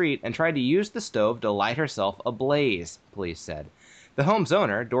residential street and tried to use the stove to light herself ablaze, police said. The home's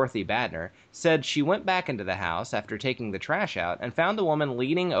owner, Dorothy Badner, said she went back into the house after taking the trash out and found the woman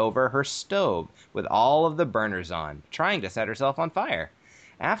leaning over her stove with all of the burners on, trying to set herself on fire.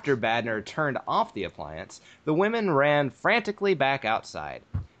 After Badner turned off the appliance, the women ran frantically back outside.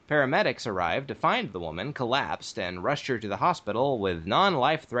 Paramedics arrived to find the woman collapsed and rushed her to the hospital with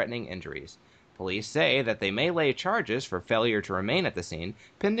non-life-threatening injuries. Police say that they may lay charges for failure to remain at the scene,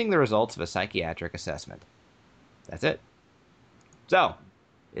 pending the results of a psychiatric assessment. That's it. So,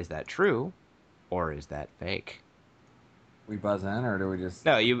 is that true, or is that fake? We buzz in, or do we just...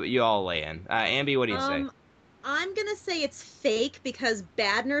 No, you all lay in. Ambi, what do you say? I'm gonna say it's fake because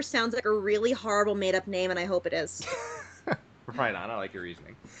Badner sounds like a really horrible made-up name, and I hope it is. Right on, I like your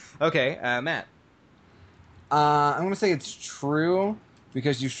reasoning. Okay, Matt. I'm gonna say it's true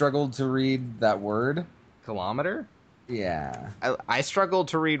because you struggled to read that word. Kilometer? Yeah. I struggled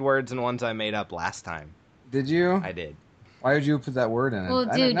to read words and ones I made up last time. Did you? I did. Why would you put that word in it? Well,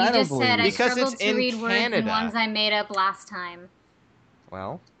 dude, you just said I Because struggled it's to in read words and Canada. ones I made up last time.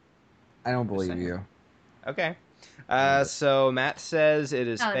 Well, I don't believe saying. you. okay. So Matt says it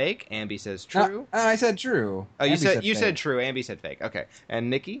is Oh. fake. Ambi says true. No, I said true. Oh, you Ambi said fake. true. Ambi said fake. Okay. And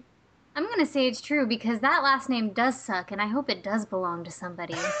Nikki? I'm gonna say it's true because that last name does suck, and I hope it does belong to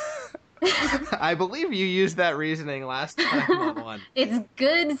somebody. I believe you used that reasoning last time on one. It's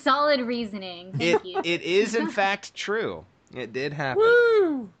good, solid reasoning. Thank you. It is in fact true. It did happen.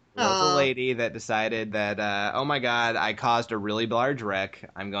 Woo! There was a Aw. lady that decided that, oh my god, I caused a really large wreck.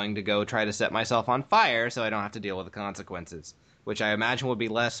 I'm going to go try to set myself on fire so I don't have to deal with the consequences. Which I imagine would be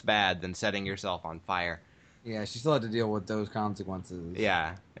less bad than setting yourself on fire. Yeah, she still had to deal with those consequences.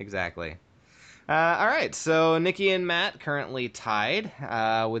 Yeah, exactly. All right, so Nikki and Matt currently tied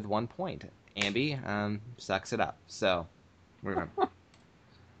with 1 point. Ambi sucks it up. So, remember.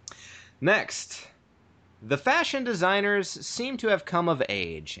 Next. The fashion designers seem to have come of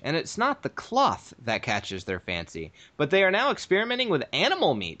age, and it's not the cloth that catches their fancy, but they are now experimenting with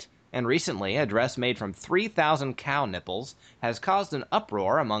animal meat. And recently, a dress made from 3,000 cow nipples has caused an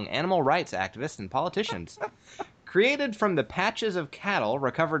uproar among animal rights activists and politicians. Created from the patches of cattle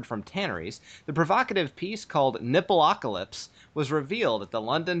recovered from tanneries, the provocative piece called Nippleocalypse was revealed at the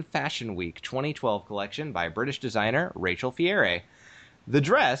London Fashion Week 2012 collection by British designer Rachel Fiere. The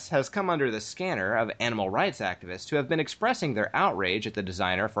dress has come under the scanner of animal rights activists who have been expressing their outrage at the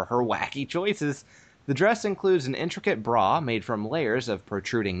designer for her wacky choices. The dress includes an intricate bra made from layers of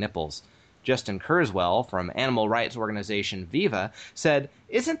protruding nipples. Justin Kurzweil from animal rights organization Viva said,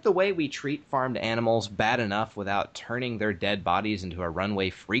 "Isn't the way we treat farmed animals bad enough without turning their dead bodies into a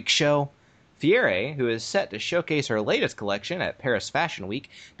runway freak show?" Fiere, who is set to showcase her latest collection at Paris Fashion Week,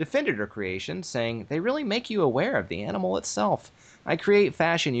 defended her creation, saying, "They really make you aware of the animal itself. I create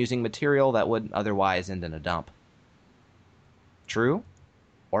fashion using material that would otherwise end in a dump." True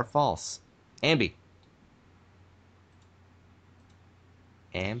or false? Ambi.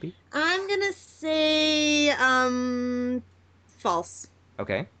 Ambi? I'm gonna say false.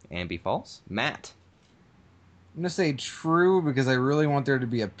 Okay. Ambi false. Matt. I'm gonna say true because I really want there to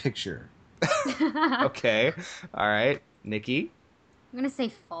be a picture. Okay. All right. Nikki. I'm gonna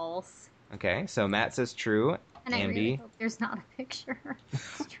say false. Okay. So Matt says true. And I really Ambi. hope there's not a picture.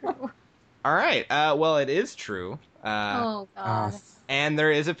 It's true. All right. Well, it is true. Oh god. And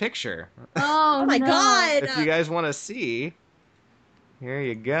there is a picture. Oh, Oh my no. god! If you guys want to see, here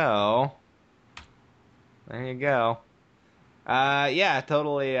you go. There you go. Yeah,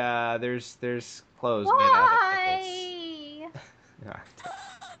 totally. There's clothes made out of nipples. Why?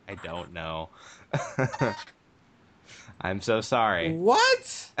 I don't know. I'm so sorry.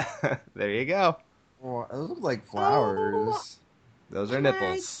 What? There you go. Well, those look like flowers. Those are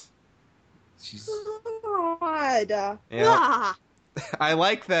nipples. She's God. Yeah. Ah. I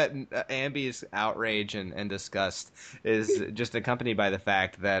like that Ambi's outrage and disgust is just accompanied by the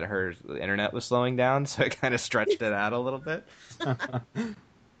fact that her internet was slowing down, so it kind of stretched it out a little bit. All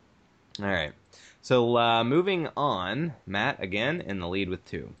right. So moving on, Matt again in the lead with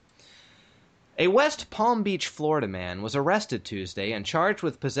 2. A West Palm Beach, Florida man was arrested Tuesday and charged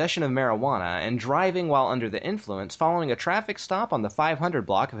with possession of marijuana and driving while under the influence following a traffic stop on the 500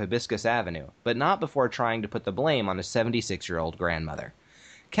 block of Hibiscus Avenue, but not before trying to put the blame on his 76-year-old grandmother.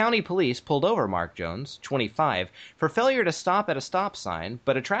 County police pulled over Mark Jones, 25, for failure to stop at a stop sign,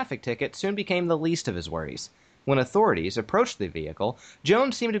 but a traffic ticket soon became the least of his worries. When authorities approached the vehicle,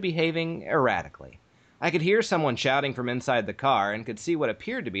 Jones seemed to be behaving erratically. I could hear someone shouting from inside the car and could see what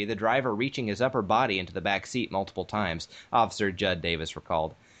appeared to be the driver reaching his upper body into the back seat multiple times, Officer Judd Davis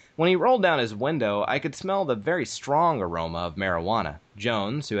recalled. When he rolled down his window, I could smell the very strong aroma of marijuana.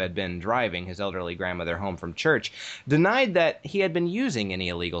 Jones, who had been driving his elderly grandmother home from church, denied that he had been using any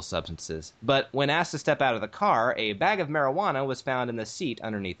illegal substances, but when asked to step out of the car, a bag of marijuana was found in the seat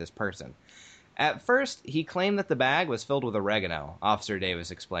underneath his person. At first, he claimed that the bag was filled with oregano, Officer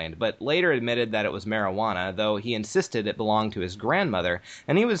Davis explained, but later admitted that it was marijuana, though he insisted it belonged to his grandmother,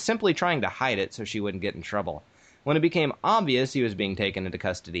 and he was simply trying to hide it so she wouldn't get in trouble. When it became obvious he was being taken into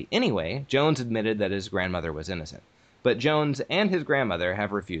custody anyway, Jones admitted that his grandmother was innocent. But Jones and his grandmother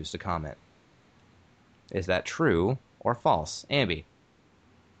have refused to comment. Is that true or false? Ambi.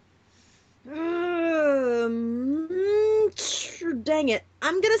 Dang it.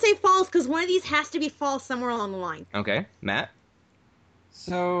 I'm going to say false because one of these has to be false somewhere along the line. Okay. Matt?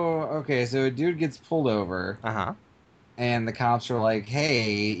 So a dude gets pulled over, Uh-huh. and the cops are like,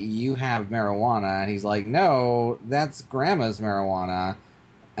 hey, you have marijuana. And he's like, no, that's grandma's marijuana.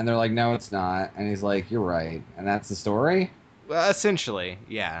 And they're like, no, it's not. And he's like, you're right. And that's the story? Well, essentially,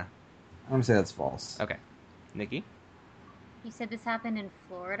 yeah. I'm going to say that's false. Okay. Nikki? You said this happened in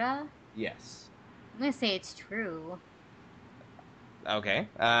Florida? Yes. I'm gonna say it's true. Okay.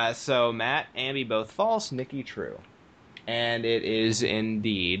 So Matt, Ambi both false, Nikki true. And it is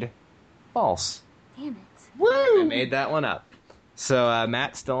indeed false. Damn it. I made that one up. So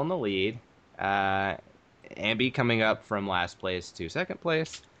Matt's still in the lead. Ambi coming up from last place to second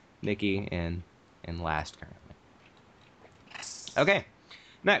place. Nikki in last currently. Okay.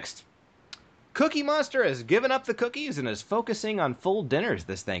 Next. Cookie Monster has given up the cookies and is focusing on full dinners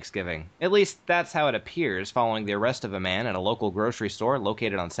this Thanksgiving. At least that's how it appears following the arrest of a man at a local grocery store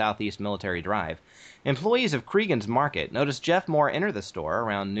located on Southeast Military Drive. Employees of Cregan's Market noticed Jeff Moore enter the store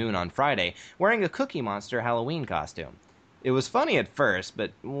around noon on Friday wearing a Cookie Monster Halloween costume. It was funny at first,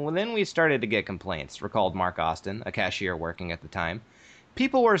 but then we started to get complaints, recalled Mark Austin, a cashier working at the time.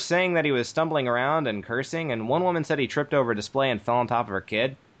 People were saying that he was stumbling around and cursing, and one woman said he tripped over a display and fell on top of her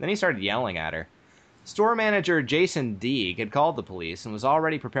kid. Then he started yelling at her. Store manager Jason Deeg had called the police and was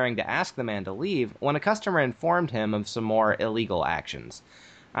already preparing to ask the man to leave when a customer informed him of some more illegal actions.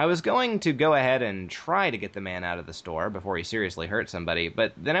 I was going to go ahead and try to get the man out of the store before he seriously hurt somebody,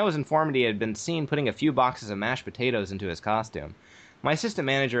 but then I was informed he had been seen putting a few boxes of mashed potatoes into his costume. My assistant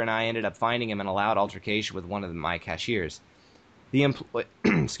manager and I ended up finding him in a loud altercation with one of my cashiers. The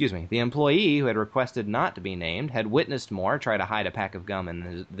employee who had requested not to be named had witnessed Moore try to hide a pack of gum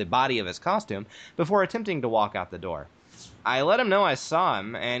in the body of his costume before attempting to walk out the door. I let him know I saw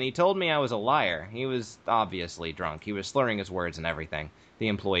him, and he told me I was a liar. He was obviously drunk. He was slurring his words and everything, the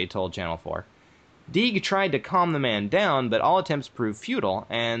employee told Channel 4. Deeg tried to calm the man down, but all attempts proved futile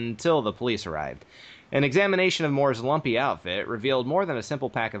until the police arrived. An examination of Moore's lumpy outfit revealed more than a simple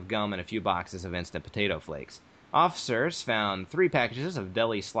pack of gum and a few boxes of instant potato flakes. Officers found 3 packages of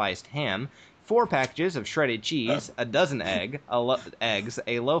deli sliced ham, 4 packages of shredded cheese, a dozen eggs,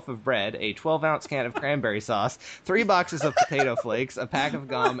 a loaf of bread, a 12-ounce can of cranberry sauce, 3 boxes of potato flakes, a pack of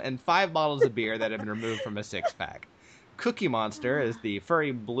gum, and 5 bottles of beer that had been removed from a 6-pack. Cookie Monster is the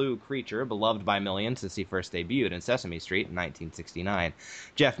furry blue creature beloved by millions since he first debuted in Sesame Street in 1969.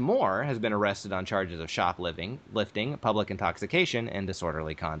 Jeff Moore has been arrested on charges of shoplifting, public intoxication, and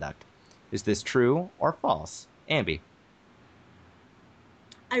disorderly conduct. Is this true or false? Ambi.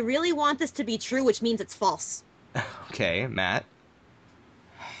 I really want this to be true, which means it's false. Okay, Matt.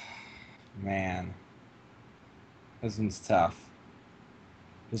 Man. This one's tough.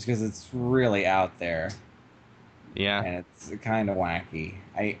 Just because it's really out there. Yeah. And it's kind of wacky.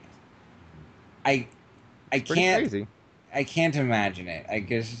 I Pretty can't crazy. I can't imagine it. I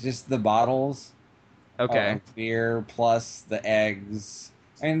guess just the bottles Okay. of beer plus the eggs.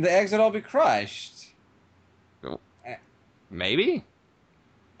 I mean, the eggs would all be crushed. Maybe?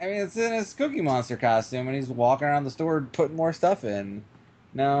 I mean, it's in his Cookie Monster costume, and he's walking around the store putting more stuff in.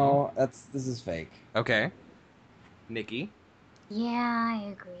 No, this is fake. Okay. Nikki? Yeah, I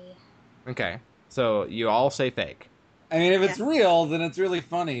agree. Okay. So you all say fake. I mean, if it's Yeah. real, then it's really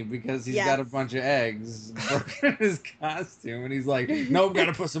funny because he's got a Yes. bunch of eggs in his costume, and he's like, "Nope, got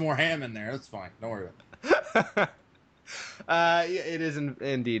to put some more ham in there. That's fine. Don't worry It is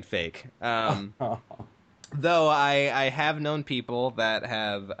indeed fake. about it." Though I have known people that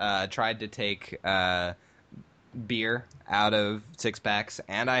have tried to take beer out of 6-packs,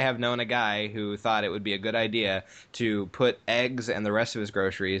 and I have known a guy who thought it would be a good idea to put eggs and the rest of his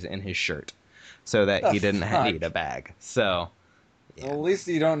groceries in his shirt so that he The didn't fuck? need a bag. So yeah. Well, at least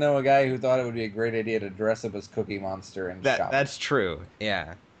you don't know a guy who thought it would be a great idea to dress up as Cookie Monster and shop. That's true.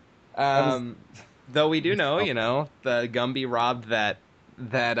 Yeah. That Though we do know, the Gumby robbed that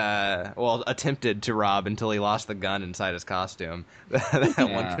attempted to rob until he lost the gun inside his costume. That one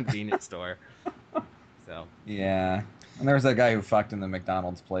Yeah. convenience store. So. Yeah. And there was that guy who fucked in the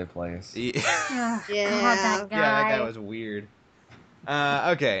McDonald's play place. Yeah, Ugh, Yeah. God, that guy. that guy was weird.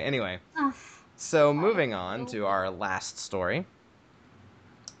 Okay, anyway. Ugh. So moving on to our last story.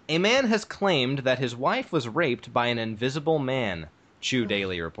 A man has claimed that his wife was raped by an invisible man, Chew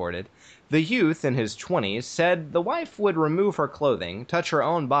Daily reported. The youth, in his 20s, said the wife would remove her clothing, touch her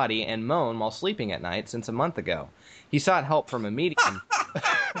own body, and moan while sleeping at night since a month ago. He sought help from a medium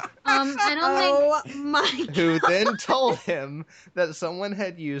I don't think Oh my who god. then told him that someone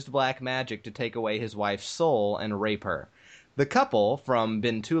had used black magic to take away his wife's soul and rape her. The couple from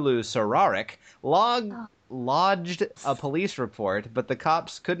Bintulu Sararik lodged a police report, but the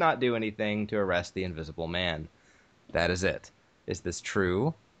cops could not do anything to arrest the invisible man. That is it. Is this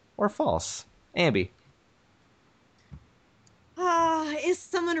true or false? Ambi. Is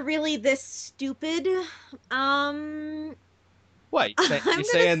someone really this stupid? What? You I'm gonna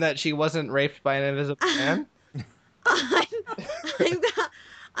saying that she wasn't raped by an invisible man? I'm,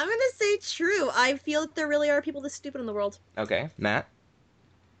 I'm gonna say true. I feel that there really are people this stupid in the world. Okay, Matt.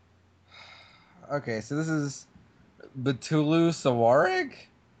 Okay, so this is Bintulu Sararik?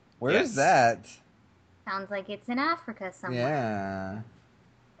 Where is Yes. that? sounds like it's in Africa somewhere.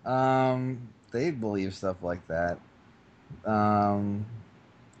 Yeah. They believe stuff like that.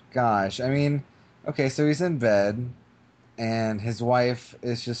 Gosh, I mean, okay, so he's in bed, and his wife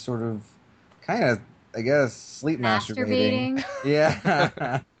is just sort of, kind of, I guess, sleep masturbating.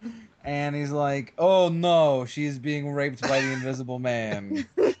 Yeah. And he's like, oh no, she's being raped by the invisible man.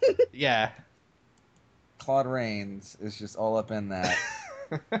 Yeah. Claude Rains is just all up in that.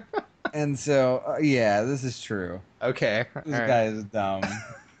 And so, yeah, this is true. Okay. This all right. guy is dumb.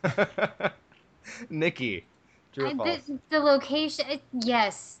 Nikki. True or false? The location,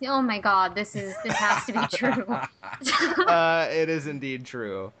 yes. Oh my god, this has to be true. It is indeed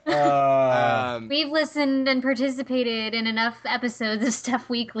true. Uh, We've listened and participated in enough episodes of Stuff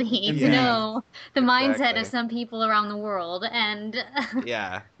Weekly to Yeah. know the mindset Exactly. of some people around the world, and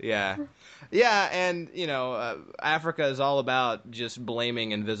Yeah, and Africa is all about just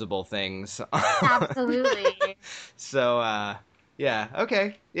blaming invisible things. absolutely. So, yeah,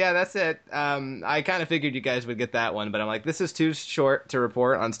 okay, yeah, that's it. I kind of figured you guys would get that one, but I'm like, this is too short to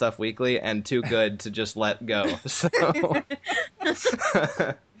report on Stuff Weekly and too good to just let go. So,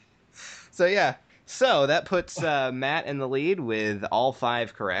 so yeah. So that puts Matt in the lead with all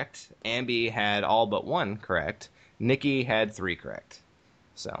 5 correct. Ambi had all but 1 correct. Nikki had 3 correct.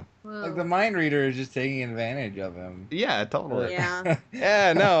 So like the mind reader is just taking advantage of him. yeah, totally. Yeah.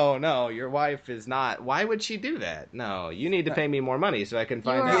 Yeah, no, your wife is not. Why would she do that? No, you need to pay me more money so I can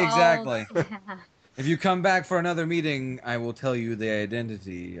find You are out. all- Exactly. yeah. If you come back for another meeting, I will tell you the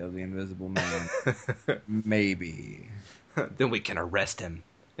identity of the invisible man. Maybe. Then we can arrest him.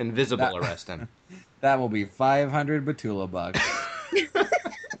 Invisible That- arrest him. That will be 500 Batula bucks.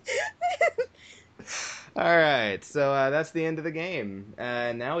 All right, so that's the end of the game.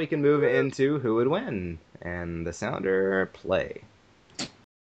 Now we can move into who would win, and the sounder play.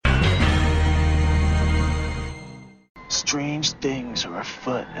 Strange things are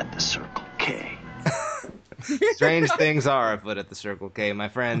afoot at the Circle K. Strange things are afoot at the Circle K, my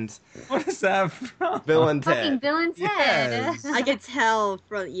friends. What is that from? Bill and Fucking Ted. Bill and Ted. Yes. I could tell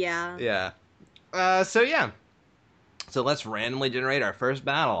from yeah. Yeah. So let's randomly generate our first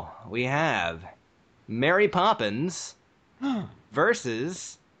battle. We have Mary Poppins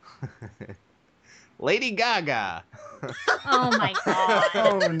versus Lady Gaga. Oh my god.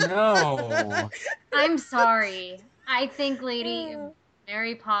 Oh no. I'm sorry. I think Lady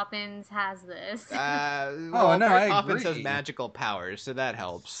Mary Poppins has this. Well, no, Mary I Poppins has agree. magical powers, so that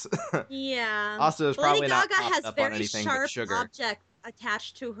helps. Yeah. Also, it's Lady probably not Gaga popped has up on very anything but sharp sugar. objects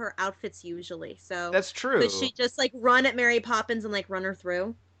attached to her outfits usually. So That's true. could she just like run at Mary Poppins and like run her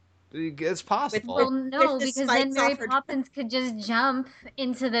through? It's possible. Well, no, with the because then spikes Mary off her- Poppins could just jump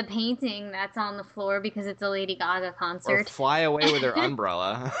into the painting that's on the floor because it's a Lady Gaga Or concert. fly away with her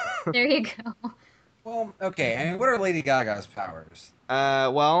umbrella. There you go. Well, okay. I mean, what are Lady Gaga's powers?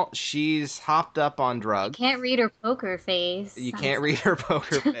 Well, she's hopped up on drugs. Can't read her poker face. You I'm can't sorry. read her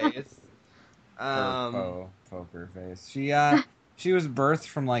poker face. Poker face. She was birthed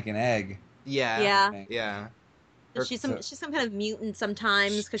from like an egg. Yeah. Yeah. Yeah. She's some kind of mutant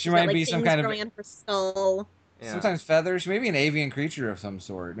sometimes because She she's might got like be things some kind of- growing on her skull. Yeah. Sometimes feathers. She may be an avian creature of some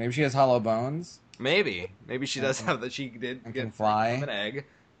sort. Maybe she has hollow bones. Maybe she does And- have that. She did and get can fly. from an egg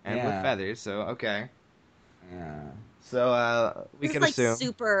and with Yeah. feathers. So okay. Yeah. So we This can is like assume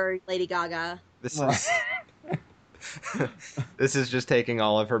super Lady Gaga. this Right. is this is just taking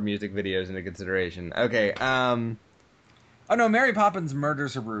all of her music videos into consideration. Okay. Oh no, Mary Poppins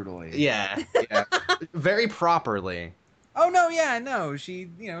murders her brutally. Yeah. Very properly. Oh no, yeah, no. She,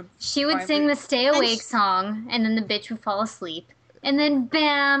 She would Fine. sing the Stay And Awake she- song, and then the bitch would fall asleep. And then,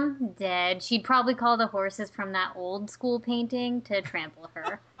 bam, dead. She'd probably call the horses from that old school painting to trample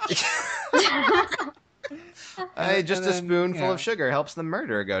her. Just a spoonful of sugar helps the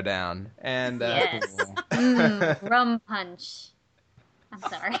murder go down. And Yes. Rum punch. I'm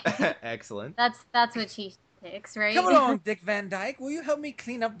sorry. excellent. That's what she picks, right? Come along, Dick Van Dyke. Will you help me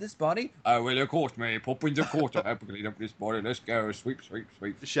clean up this body? Oh, well, of course, Mary Poppins, of course. I'll help clean up this body. Let's go. Sweep, sweep,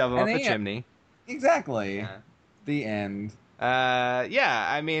 sweep. Shove him And up the then, chimney. Exactly. Yeah. The end. Yeah,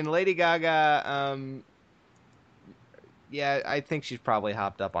 I mean, Lady Gaga, yeah, I think she's probably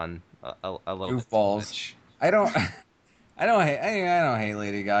hopped up on a little bit too Goofballs. much. I don't hate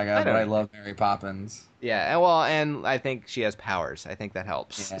Lady Gaga, but I love Mary Poppins. Yeah, and I think she has powers. I think that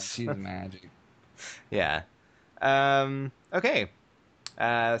helps. Yeah, she's magic. Yeah. Okay.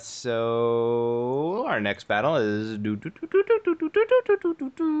 So our next battle is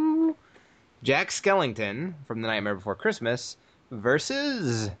Jack Skellington from The Nightmare Before Christmas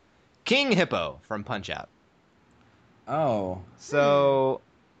versus King Hippo from Punch-Out. Oh. So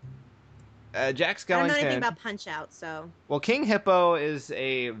Jack Skellington. I don't know anything about Punch-Out, so. Well, King Hippo is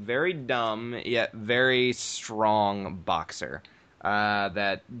a very dumb yet very strong boxer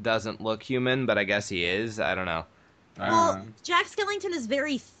that doesn't look human, but I guess he is. I don't know. Well, Jack Skellington is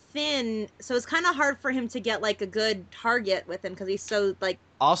very thin, so it's kind of hard for him to get like a good target with him because he's so like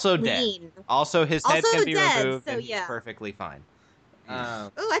Also dead. lean. Also, his head Also can be dead, removed, so and he's yeah. perfectly fine. Oh,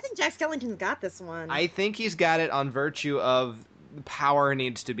 I think Jack Skellington's got this one. I think he's got it on virtue of power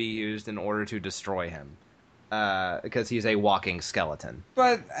needs to be used in order to destroy him, because he's a walking skeleton.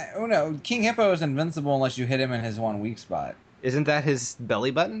 But, oh no, King Hippo is invincible unless you hit him in his one weak spot. Isn't that his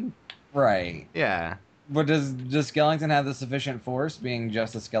belly button? Right. Yeah. But does Skellington have the sufficient force, being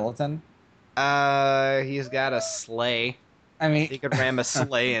just a skeleton? He's got a sleigh. I mean, He could ram a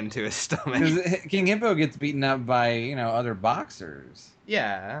sleigh into his stomach. 'cause King Hippo gets beaten up by, other boxers.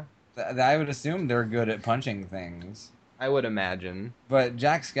 Yeah, I would assume they're good at punching things. I would imagine. But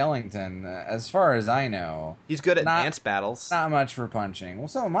Jack Skellington, as far as I know, He's good at Not- dance battles. not much for punching. Well,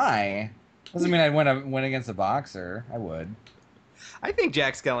 so am I. Doesn't mean I'd win against a boxer. I would. I think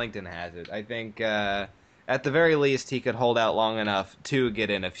Jack Skellington has it. I think at the very least he could hold out long enough to get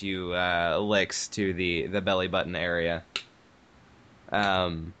in a few licks to the belly button area.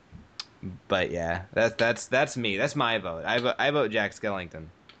 But yeah, that's me. That's my vote. I vote Jack Skellington.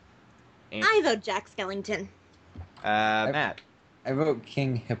 And, I vote Jack Skellington. Matt, I vote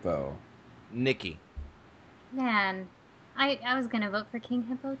King Hippo. Nikki. Man, I was gonna vote for King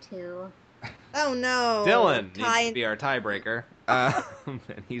Hippo too. Oh no, Dylan needs Ty- to be our tiebreaker. And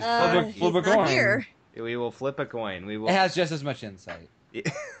he's Flip he's a not coin. here. we will flip a coin. We will. It has just as much insight.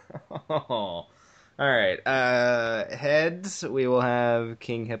 All right. Heads, we will have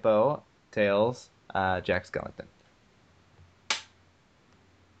King Hippo. Tails, Jack Skellington.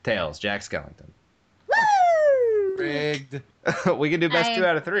 Tails, Jack Skellington. Woo! Rigged. We can do best I 2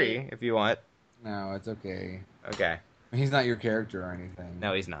 out of agree. 3 if you want. No, it's okay. Okay. He's not your character or anything.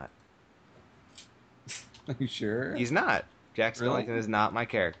 No, he's not. Are you sure? He's not. Jack Really? Skellington is not my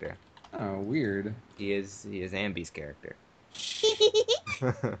character. Oh, weird. He is Ambi's character.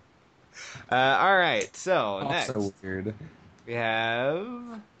 All right. So next Also weird. we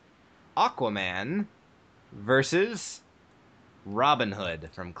have Aquaman versus Robin Hood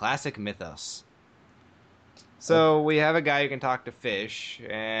from Classic Mythos. So we have a guy who can talk to fish,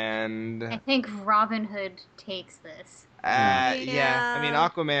 and I think Robin Hood takes this. yeah. I mean,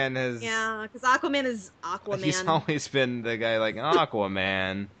 Aquaman has Yeah, because Aquaman is Aquaman. he's always been the guy like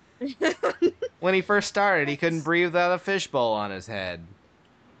Aquaman. When he first started, he couldn't breathe without a fishbowl on his head.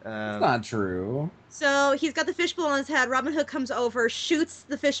 It's not true. So he's got the fishbowl on his head. Robin Hood comes over, shoots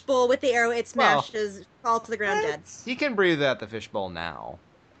the fishbowl with the arrow. It Well, smashes, falls to the ground dead. He can breathe without the fishbowl now.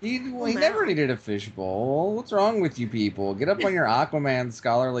 He no. never needed a fishbowl. What's wrong with you people? Get up on your Aquaman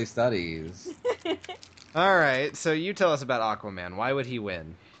scholarly studies. All right, so you tell us about Aquaman. Why would he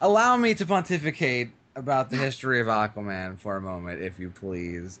win? Allow me to pontificate about the history of Aquaman for a moment, if you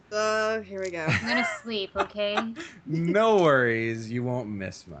please. Here we go. I'm gonna sleep, okay? No worries, you won't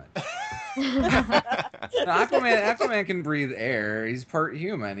miss much. Aquaman can breathe air. He's part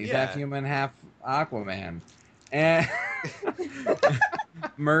human. He's Yeah. half human, half Aquaman. And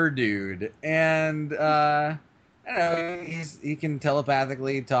Merdude. And I don't know, he can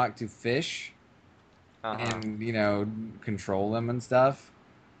telepathically talk to fish and control them and stuff.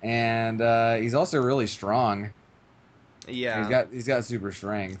 And he's also really strong. Yeah, He's got super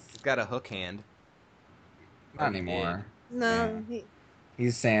strength. he's got a hook hand. Not anymore. No,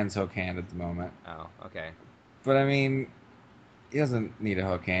 He's sans hook hand at the moment. Oh, okay, But I mean, he doesn't need a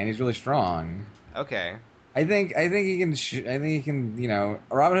hook hand. He's really strong. okay. I think he can. I think he can. You know,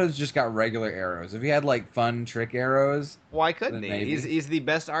 Robin Hood's just got regular arrows. If he had like fun trick arrows, Why couldn't Then he? maybe. He's the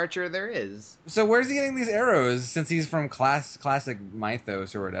best archer there is. so where's he getting these arrows? Since he's from classic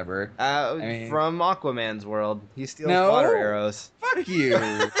Mythos or whatever. mean- From Aquaman's world, he steals No. water arrows. Fuck you!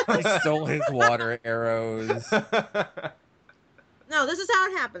 He stole his water arrows. No, this is how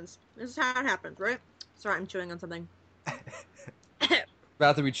it happens. This is how it happens, right? Sorry, I'm chewing on something.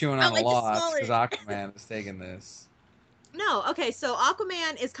 About to be chewing I on like a to lot swallow because it. Aquaman is taking this. No, okay, so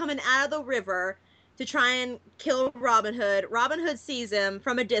Aquaman is coming out of the river to try and kill Robin Hood. Robin Hood sees him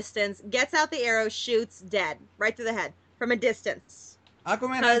from a distance, gets out the arrow, shoots, dead. Right to the head. From a distance.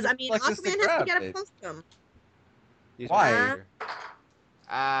 Aquaman Because, has I mean, Aquaman Aquaman has to get up close to him. He's- Why?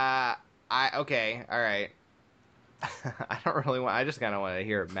 Okay, all right. I don't really want. I just kind of want to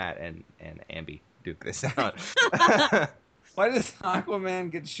hear Matt and Ambi duke this out. Why does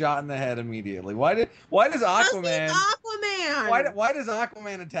Aquaman get shot in the head immediately? Why does Because he's Aquaman? Aquaman! Why does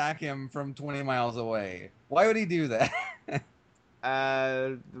Aquaman attack him from 20 miles away? Why would he do that?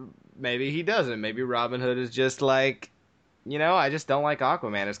 Maybe he doesn't. Maybe Robin Hood is just like, I just don't like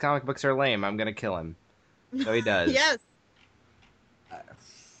Aquaman. His comic books are lame. I'm gonna kill him. So he does. Yes.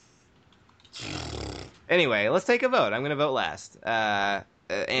 Anyway, let's take a vote. I'm gonna vote last. Vote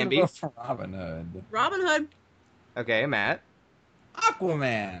Ambi. for Robin Hood. Robin Hood. Okay, Matt.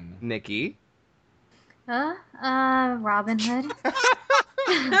 Aquaman. Nikki. Robin Hood.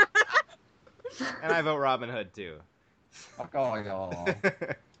 And I vote Robin Hood too. Fuck all y'all.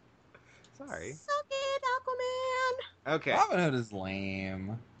 Sorry. Suck it, Aquaman. Okay. Robin Hood is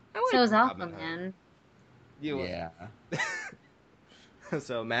lame. So is Robin Hood. Aquaman. Yeah.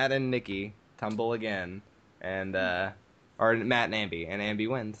 So Matt and Nikki tumble again, and or Matt and Ambi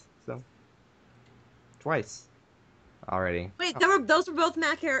wins. So twice already. Wait, those were both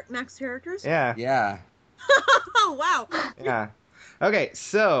Max characters? Yeah. Yeah. Oh, wow. Yeah. Okay.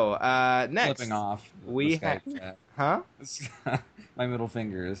 So next, Flipping off. we the Skype chat. huh? My middle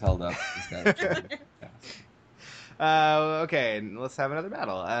finger is held up. to the Skype chat. Okay. Let's have another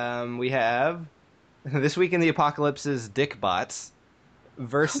battle. We have This Week in the Apocalypse's Dick Bots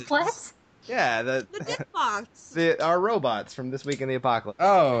versus What? Yeah, The dick box. our robots from This Week in the Apocalypse.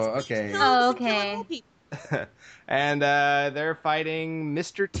 Oh, okay. Oh, Killing okay. all people. And they're fighting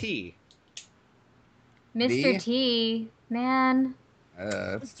Mr. T. Mr. D? T. Man.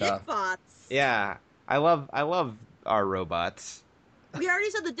 That's Dick tough. bots. Yeah, I love our robots. We already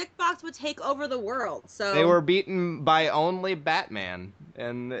said the dick box would take over the world, so They were beaten by only Batman,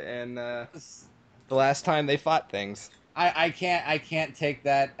 and the last time they fought things. I can't take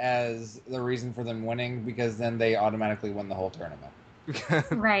that as the reason for them winning because then they automatically win the whole tournament.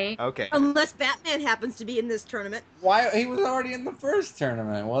 Right. Okay. unless Batman happens to be in this tournament. Why he was already in the first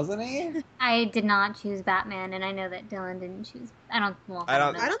tournament, wasn't he? I did not choose Batman, and I know that Dylan didn't choose. I don't know I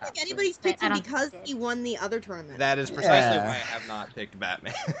don't that think for anybody's sure, but picked I him don't because think he won the other tournament. That is precisely Yeah. why I have not picked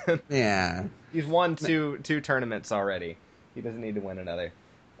Batman. Yeah. He's won two tournaments already. He doesn't need to win another.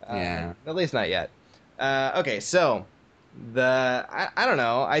 Yeah. At least not yet. Okay, so I don't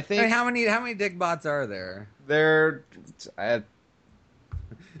know. I think I mean, how many dick bots are there? they're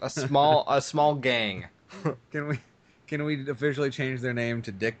a small gang. Can we officially change their name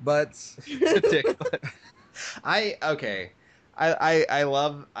to Dick Butts? Ridiculous. I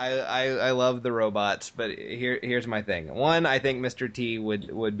love the robots, but here's my thing. One, I think Mr. T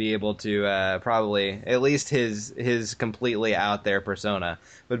would be able to probably, at least his completely out there persona,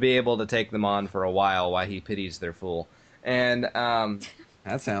 would be able to take them on for a while he pities their fool. And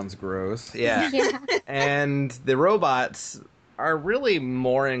That sounds gross. yeah. Yeah. And the robots are really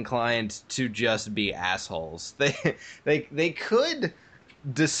more inclined to just be assholes. They could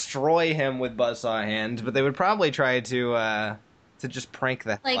destroy him with buzzsaw hands, but they would probably try to just prank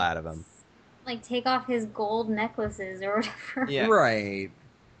the hell out of him. Like take off his gold necklaces or whatever. Yeah. Right.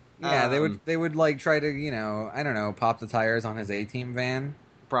 Yeah, Um, they would like try to, I don't know, pop the tires on his A-Team van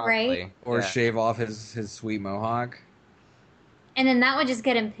Probably. Right. or Yeah. shave off his sweet mohawk. And then that would just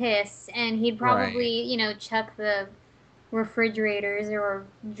get him pissed, and he'd probably, chuck the refrigerators or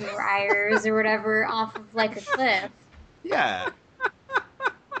dryers or whatever off of like a cliff. Yeah.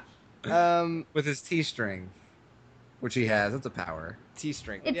 With his T-string, which he has. That's a power.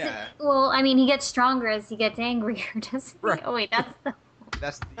 T-string. It's Yeah. he gets stronger as he gets angrier, doesn't he? Right. Oh wait, that's the.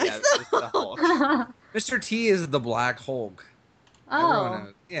 That's the Hulk. Mr. T is the Black Hulk. Everyone Oh,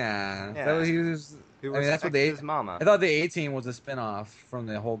 knows. Yeah. Yeah. That was, he was, Who I mean, that's what respects they. his mama. I thought the A-Team was a spin-off from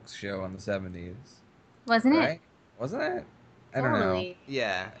the Hulk show in the 70s. wasn't Right? it? Wasn't it? I don't know. Totally.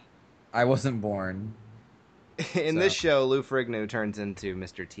 Yeah. I wasn't born. In So. this show, Lou Ferrigno turns into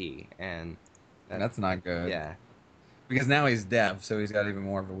Mr. T, and That's not good. Yeah. Because now he's deaf, so he's got even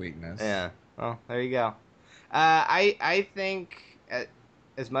more of a weakness. Yeah. Well, there you go. I think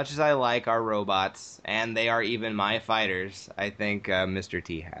as much as I like our robots, and they are even my fighters, I think Mr.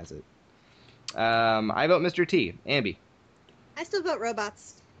 T has it. I vote Mr. T. Ambi. I still vote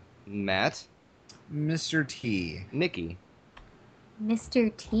robots. Matt. Mr. T. Nikki.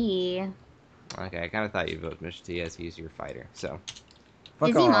 Mr. T. Okay, I kind of thought you'd vote Mr. T as he's your fighter. So. Fuck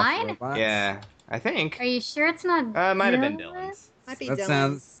Is he off, mine? robots. Yeah, I think. Are you sure it's not? It might have been Dylan? Dylan's. Might be That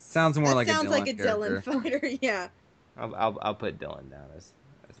Dylan. sounds more That like sounds a Dylan like a character. Dylan fighter. Yeah. I'll put Dylan down as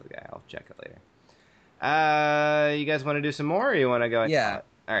the guy. I'll check it later. You guys want to do some more, or you want to go? Yeah.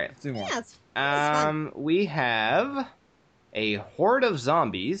 All right. Let's do more. Yeah. It's fun. We have a horde of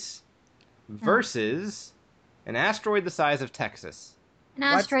zombies versus an asteroid the size of Texas. An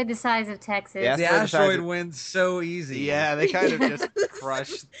asteroid the size of Texas. Yeah. The Asteroid the size asteroid of- wins so easy. Yeah, they kind of just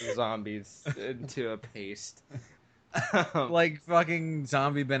crushed the zombies into a paste. Like fucking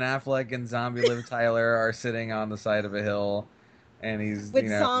zombie Ben Affleck and zombie Liv Tyler are sitting on the side of a hill, and he's With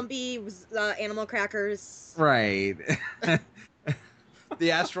zombie animal crackers. right.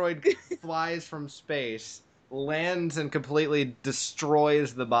 The asteroid flies from space, lands and completely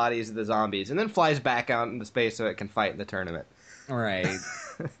destroys the bodies of the zombies, and then flies back out into space so it can fight in the tournament. Right.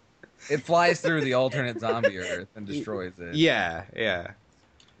 It flies through the alternate zombie Earth and destroys it. Yeah, yeah.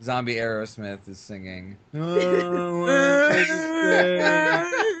 Zombie Aerosmith is singing.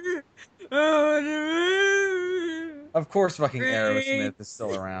 Of course, fucking Aerosmith is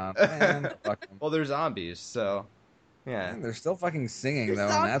still around. Man, fuck 'em. Well, they're zombies, so yeah, Man, they're still fucking singing though,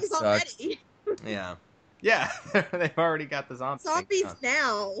 Zombies and that sucks. already. yeah, yeah. They've already got the zombies. Zombies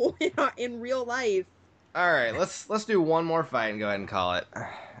now in real life. All right, let's do one more fight and go ahead and call it.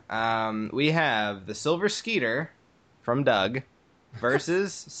 We have the Silver Skeeter from Doug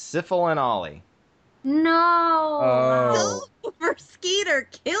versus Syphil and Ollie. No. Oh. Silver Skeeter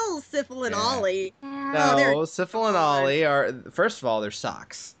kills Syphil and Yeah. Ollie. Yeah. Oh, they're- No, Syphil and Ollie are, first of all, they're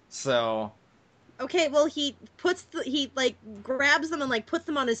socks. So Okay, well he grabs them and like puts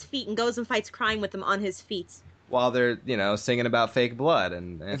them on his feet and goes and fights crime with them on his feet. while they're singing about fake blood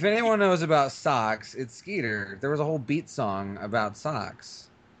and If anyone knows about socks, it's Skeeter. There was a whole beat song about socks.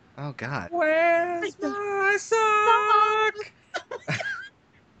 oh god, Where's my sock?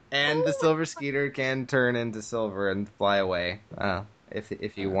 and the Silver Skeeter can turn into silver and fly away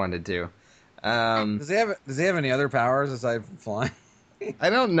if you wanted to. Does he have any other powers aside from flying? I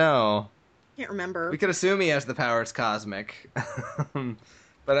don't know. Can't remember. We could assume he has the powers cosmic,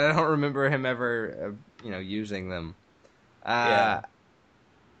 but I don't remember him ever, using them. Yeah.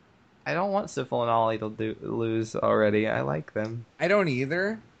 I don't want Syphil and Ollie to lose already. I like them. I don't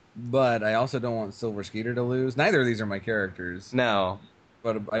either, but I also don't want Silver Skeeter to lose. Neither of these are my characters, No.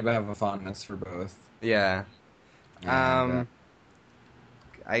 but I have a fondness for both. Yeah. And,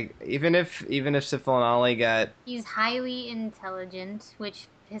 Even if Syphil and Ollie got He's highly intelligent, which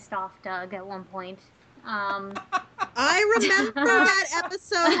pissed off Doug at one point. I remember that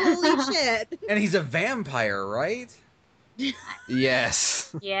episode. Holy shit! and he's a vampire, right?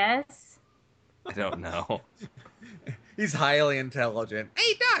 yes, Yes. I don't know. He's highly intelligent.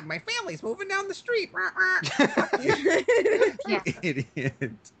 Hey, Doug, my family's moving down the street. Yeah. Idiot.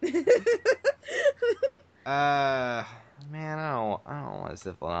 Man, I don't want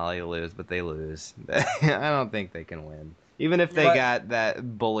Syphil and Ollie to lose, but they lose. I don't think they can win. Even if they But- got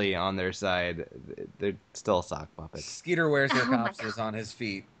that bully on their side, they're still sock puppets. Skeeter wears their Oh my copses on his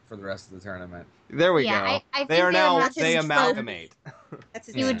feet for the rest of the tournament. There we Yeah, go. I think They they are would now have they to- amalgamate. That's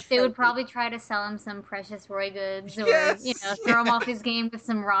his They would trophy. probably try to sell him some precious Roy goods, or Yes! throw him off his game with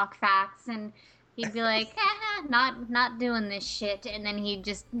some rock facts, and he'd be like, not doing this shit, and then he'd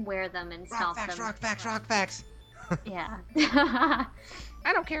just wear them and stomp them. rock facts. Yeah. I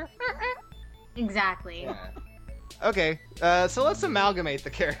don't care. Exactly. Yeah. Okay, so let's amalgamate the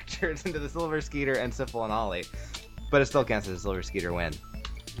characters into the Silver Skeeter and Syphil and Ollie, but it still counts as a Silver Skeeter win,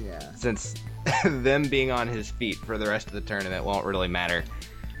 Yeah. since them being on his feet for the rest of the tournament won't really matter.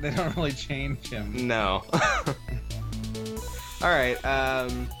 They don't really change him. No. All right,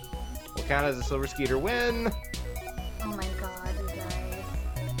 we'll count as a Silver Skeeter win. Oh my god, you guys.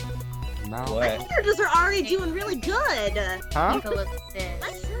 My What? characters are already doing really good. Huh? Take a look at My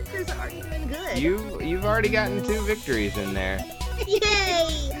this. characters are already doing good. You've already gotten 2 victories in there.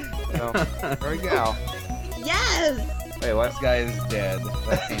 Yay! So there we go. Yes! Wait, what? This guy is dead.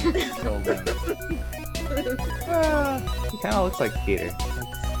 That can't kill him. He kind of looks like Peter.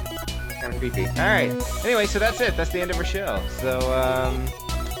 Kind of creepy. All right. Anyway, so that's it. That's the end of our show. So,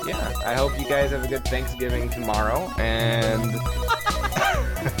 yeah. I hope you guys have a good Thanksgiving tomorrow, and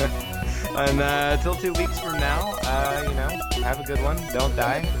And until 2 weeks from now, have a good one. Don't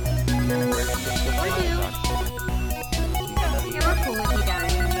die. Or do.